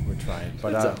 We're trying.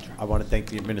 But I want to thank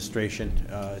the administration.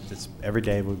 Every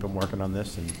day we've been working on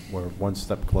this, and we're one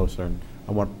step closer. And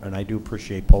I do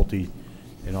appreciate Pulte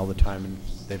and all the time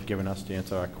they've given us to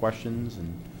answer our questions,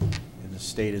 and the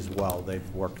state as well.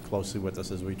 They've worked closely with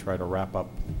us as we try to wrap up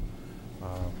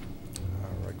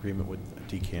our agreement with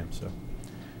DCAM. So,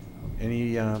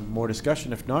 any more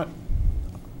discussion? If not,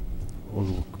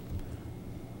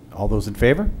 all those in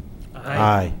favor?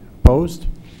 Aye. Opposed?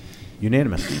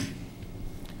 Unanimous.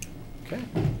 Okay.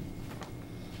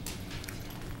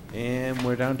 And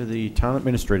we're down to the town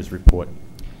administrator's report,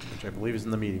 which I believe is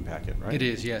in the meeting packet, right? It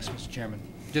is, yes, Mr. Chairman.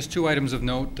 Just 2 items of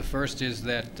note. The first is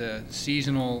that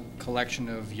seasonal collection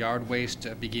of yard waste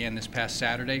began this past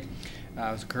Saturday. It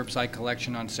was a curbside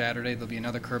collection on Saturday. There'll be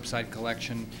another curbside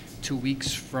collection 2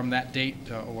 weeks from that date,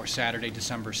 or Saturday,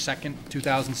 December 2nd,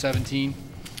 2017.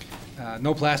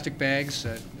 No plastic bags.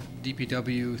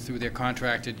 DPW, through their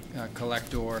contracted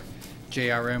collector,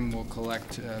 JRM, will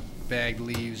collect bagged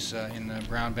leaves in the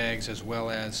brown bags, as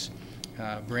well as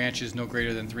branches no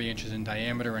greater than 3 inches in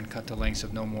diameter and cut to lengths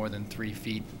of no more than 3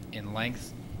 feet in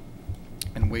length.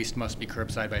 And waste must be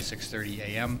curbside by 6:30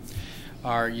 a.m.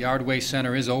 Our yard waste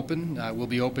center is open. Will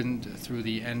be opened through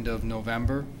the end of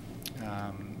November.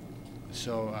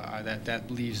 So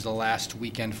that leaves the last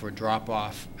weekend for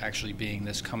drop-off actually being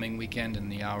this coming weekend,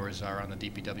 and the hours are on the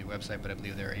DPW website, but I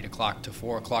believe they're 8 o'clock to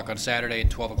 4 o'clock on Saturday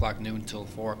and 12 o'clock noon till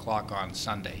 4 o'clock on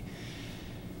Sunday.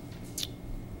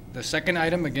 The second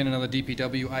item, again another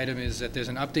DPW item, is that there's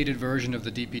an updated version of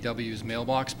the DPW's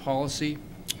mailbox policy,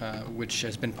 which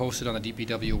has been posted on the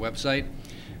DPW website.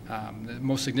 The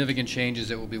most significant change is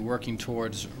that we'll be working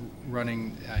towards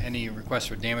running any requests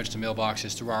for damage to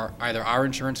mailboxes through either our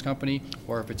insurance company,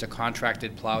 or if it's a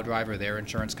contracted plow driver, their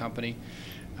insurance company.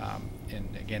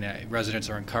 And again, residents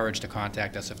are encouraged to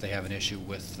contact us if they have an issue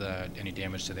with any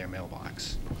damage to their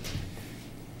mailbox.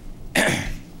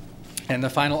 And the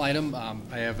final item,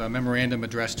 I have a memorandum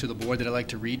addressed to the board that I'd like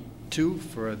to read to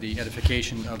for the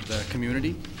edification of the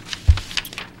community.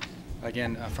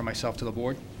 Again, from myself to the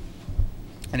board.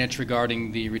 And it's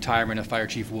regarding the retirement of Fire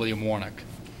Chief William Warnock.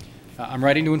 I'm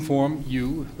writing to inform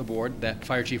you, the board, that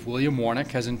Fire Chief William Warnock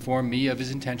has informed me of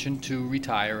his intention to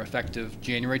retire effective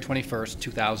January 21st,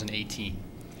 2018.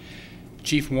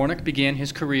 Chief Warnock began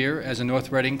his career as a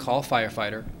North Reading call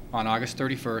firefighter on August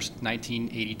 31st,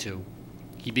 1982.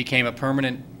 He became a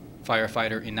permanent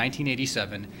firefighter in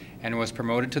 1987 and was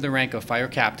promoted to the rank of fire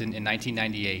captain in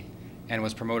 1998 and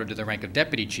was promoted to the rank of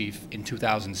deputy chief in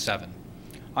 2007.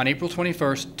 On April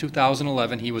 21st,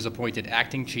 2011, he was appointed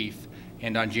acting chief,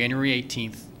 and on January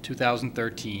 18th,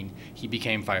 2013, he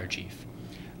became fire chief.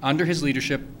 Under his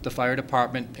leadership, the fire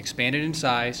department expanded in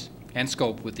size and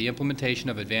scope with the implementation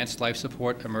of advanced life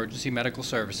support emergency medical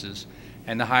services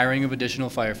and the hiring of additional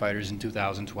firefighters in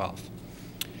 2012.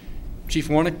 Chief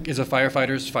Warnock is a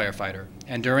firefighter's firefighter,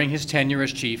 and during his tenure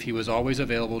as chief, he was always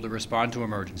available to respond to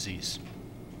emergencies.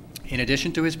 In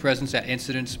addition to his presence at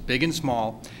incidents big and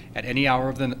small at any hour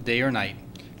of the day or night,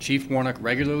 Chief Warnock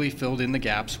regularly filled in the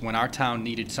gaps when our town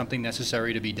needed something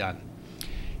necessary to be done.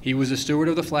 He was a steward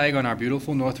of the flag on our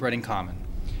beautiful North Reading Common.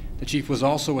 The chief was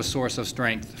also a source of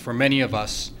strength for many of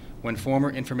us when former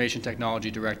Information Technology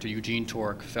Director Eugene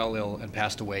Tork fell ill and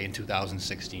passed away in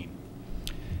 2016.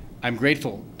 I'm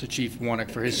grateful to Chief Warnock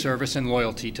for his service and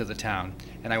loyalty to the town,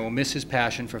 and I will miss his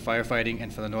passion for firefighting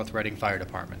and for the North Reading Fire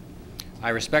Department. I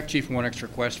respect Chief Warnock's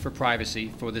request for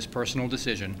privacy for this personal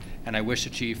decision, and I wish the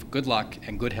Chief good luck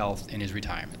and good health in his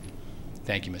retirement.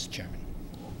 Thank you, Mr. Chairman.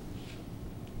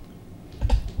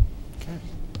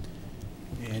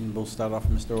 And we'll start off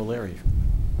with Mr. O'Leary.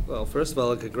 Well, first of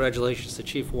all, congratulations to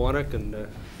Chief Warnock and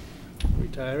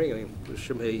retiring. I wish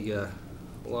him a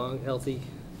long, healthy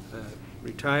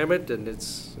retirement, and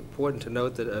it's important to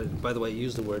note that, by the way, you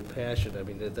used the word passion. I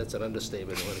mean, that's an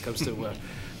understatement when it comes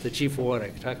to Chief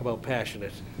Warnock. Talk about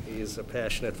passionate. He is a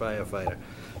passionate firefighter.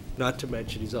 Not to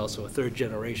mention, he's also a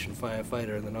third-generation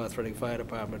firefighter in the North Reading Fire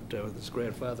Department with his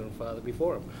grandfather and father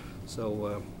before him.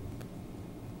 So,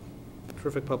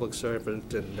 terrific public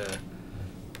servant, and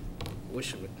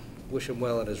wish him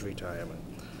well in his retirement.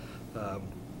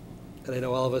 And I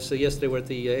know all of us yesterday were at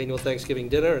the annual Thanksgiving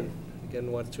dinner, and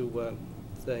again want to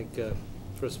thank,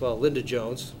 first of all, Linda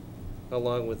Jones,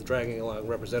 along with dragging along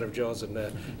Representative Jones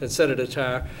and Senator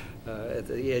Tarr at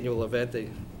the annual event. They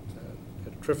had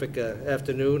a terrific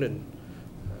afternoon and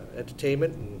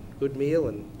entertainment and good meal,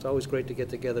 and it's always great to get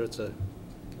together. It's a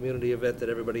community event that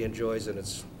everybody enjoys, and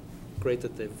it's great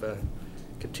that they've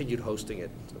continued hosting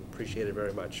it. So appreciate it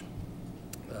very much.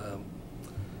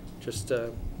 Just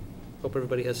hope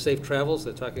everybody has safe travels.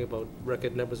 They're talking about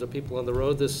record numbers of people on the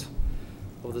road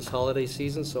over this holiday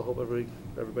season, so hope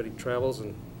everybody travels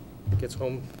and gets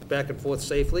home back and forth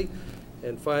safely.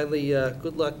 And finally,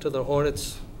 good luck to the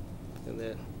Hornets in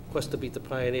their quest to beat the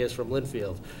Pioneers from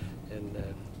Linfield and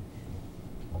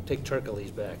take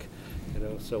Turkleys back.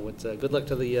 So it's good luck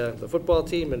to the football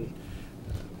team, and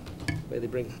may they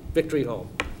bring victory home.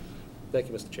 Thank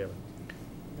you, Mr. Chairman.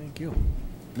 Thank you.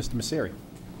 Mr. Messeri.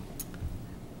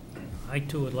 I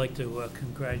too would like to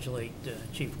congratulate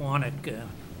Chief Warnock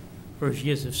for his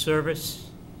years of service,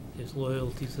 his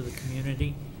loyalty to the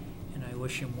community, and I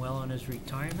wish him well in his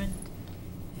retirement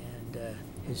and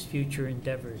his future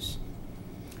endeavors.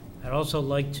 I'd also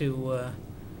like to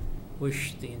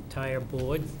wish the entire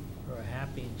board for a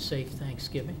happy and safe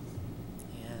Thanksgiving,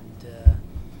 and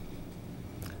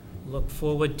look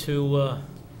forward to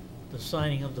the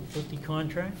signing of the Pulte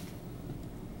contract,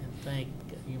 and thank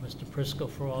you, Mr. Prisco,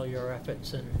 for all your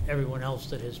efforts, and everyone else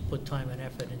that has put time and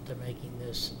effort into making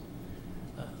this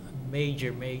a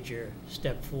major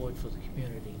step forward for the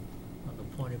community from the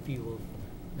point of view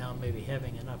of now maybe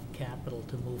having enough capital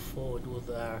to move forward with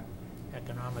our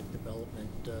economic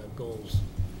development goals.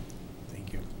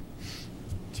 Thank you.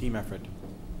 Team effort.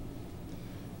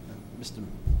 Mr.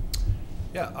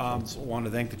 Yeah, want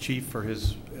to thank the chief for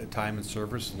his time and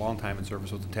service, long time in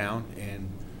service with the town. And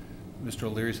Mr.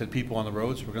 O'Leary said people on the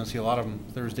roads. We're going to see a lot of them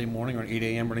Thursday morning around 8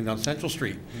 a.m. running down Central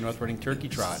Street in North Reading Turkey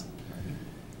Trot.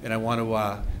 And I want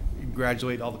to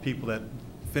congratulate all the people that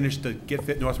finished the Get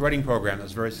Fit North Reading program. It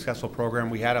was a very successful program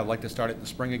we had. I'd like to start it in the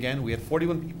spring again. We had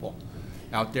 41 people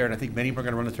out there, and I think many of them are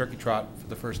going to run the Turkey Trot for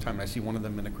the first time. And I see one of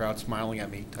them in the crowd smiling at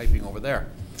me, typing over there.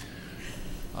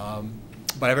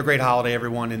 But have a great holiday,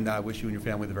 everyone, and I wish you and your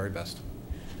family the very best.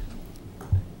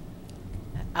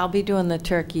 I'll be doing the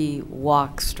turkey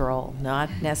walk stroll, not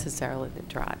necessarily the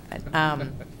trot. But,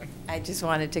 I just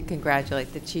wanted to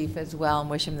congratulate the chief as well and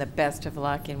wish him the best of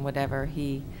luck in whatever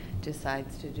he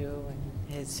decides to do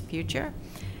in his future.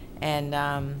 And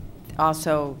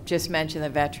also just mention the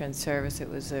veteran service. It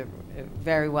was a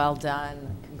very well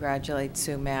done. Congratulate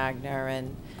Sue Magner,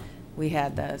 and we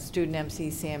had the student MC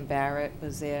Sam Barrett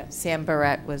was there. Sam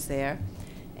Barrett was there,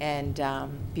 and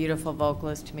beautiful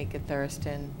vocalist Tamika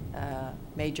Thurston.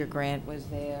 Major Grant was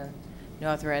there.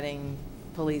 North Reading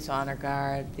Police Honor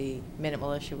Guard. The Minute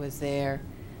Militia was there.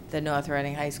 The North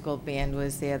Reading High School Band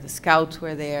was there. The Scouts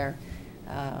were there.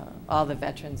 All the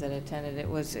veterans that attended. It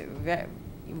was very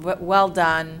well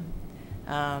done,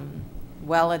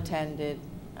 well attended.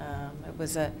 It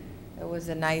was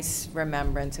a nice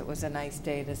remembrance. It was a nice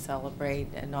day to celebrate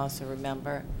and also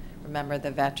remember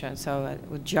the veterans. So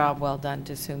a job well done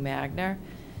to Sue Magner,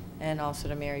 and also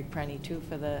to Mary Prenny too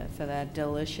for that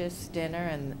delicious dinner,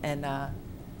 and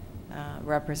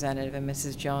Representative and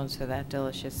Mrs. Jones for that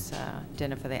delicious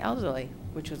dinner for the elderly,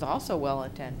 which was also well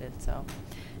attended. So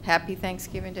happy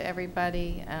Thanksgiving to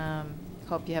everybody.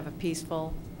 Hope you have a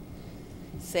peaceful,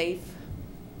 safe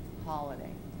holiday.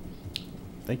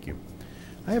 Thank you.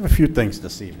 I have a few things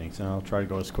this evening, so I'll try to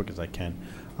go as quick as I can.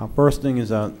 First thing is,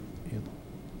 the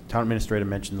town administrator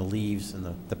mentioned the leaves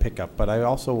and the pickup, but I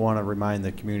also want to remind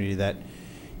the community that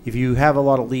if you have a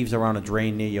lot of leaves around a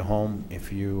drain near your home,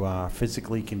 if you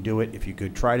physically can do it, if you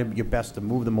could try your best to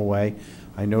move them away.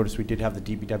 I noticed we did have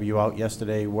the DPW out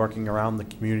yesterday working around the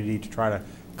community to try to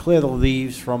clear the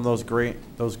leaves from those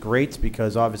grates,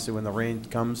 because obviously when the rain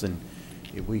comes and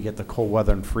if we get the cold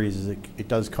weather and freezes, it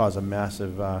does cause a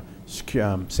massive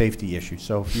safety issue.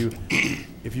 So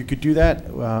if you could do that,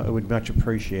 I would much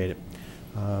appreciate it.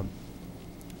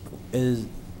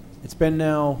 It's been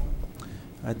now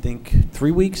I think,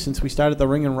 3 weeks since we started the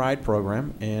Ring and Ride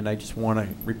program, and I just want to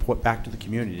report back to the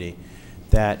community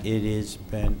that it has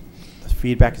been, the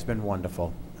feedback has been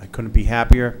wonderful. I couldn't be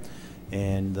happier,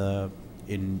 and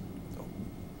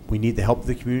we need the help of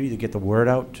the community to get the word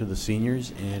out to the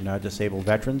seniors and our disabled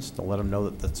veterans to let them know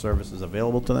that the service is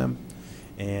available to them.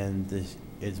 And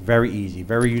it's very easy,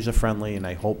 very user-friendly, and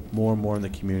I hope more and more in the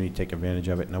community take advantage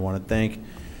of it. And I want to thank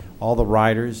all the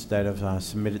riders that have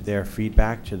submitted their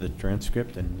feedback to the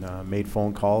transcript and made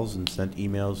phone calls and sent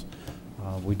emails.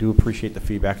 We do appreciate the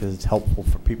feedback because it's helpful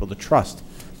for people to trust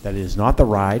that it is not the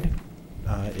ride.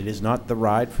 It is not the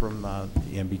ride from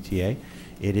the MBTA.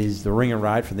 It is the Ring and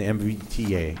Ride from the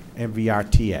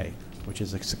MVRTA, which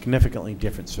is a significantly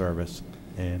different service,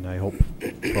 and I hope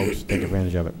folks take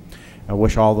advantage of it. I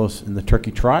wish all those in the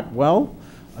Turkey Trot well,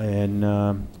 and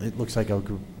it looks like a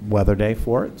good weather day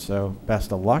for it, so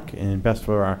best of luck, and best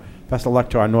of luck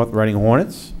to our North Reading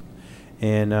Hornets.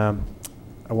 And I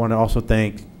want to also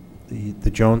thank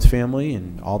the Jones family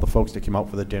and all the folks that came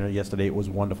out for the dinner yesterday. It was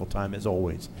a wonderful time, as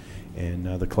always, and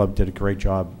the club did a great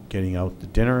job getting out the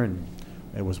dinner, and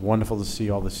it was wonderful to see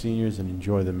all the seniors and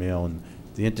enjoy the meal, and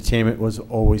the entertainment was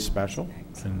always special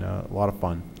and a lot of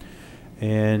fun.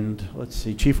 And let's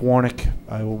see, Chief Warnick,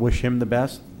 I will wish him the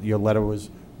best. Your letter was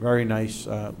very nice,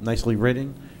 nicely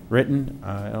written.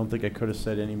 I don't think I could have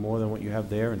said any more than what you have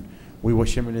there, and we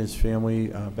wish him and his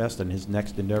family best in his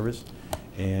next endeavors.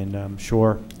 And I'm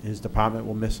sure his department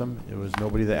will miss him. There was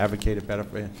nobody that advocated better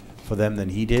for them than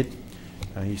he did.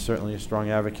 He's certainly a strong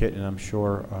advocate, and I'm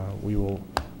sure we will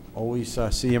always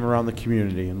see him around the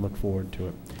community and look forward to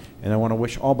it. And I want to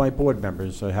wish all my board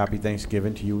members a happy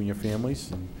Thanksgiving to you and your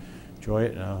families, and enjoy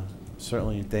it.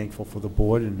 Certainly thankful for the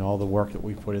board and all the work that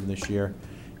we've put in this year.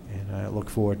 And I look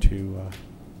forward to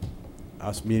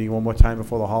us meeting one more time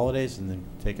before the holidays and then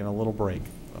taking a little break.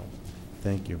 So,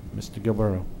 thank you. Mr.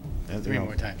 Gilberto. Three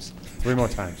more times. 3 more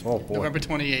times. Oh, boy. November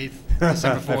 28th,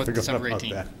 December 4th, December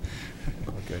 18th.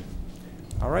 Okay.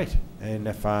 All right. And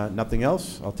if nothing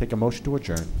else, I'll take a motion to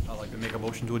adjourn. I'd like to make a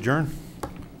motion to adjourn.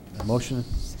 A motion?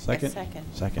 Second? Second.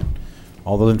 Second.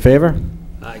 All those in favor?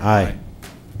 Aye. Aye.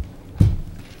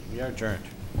 We are adjourned.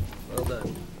 Well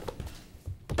done.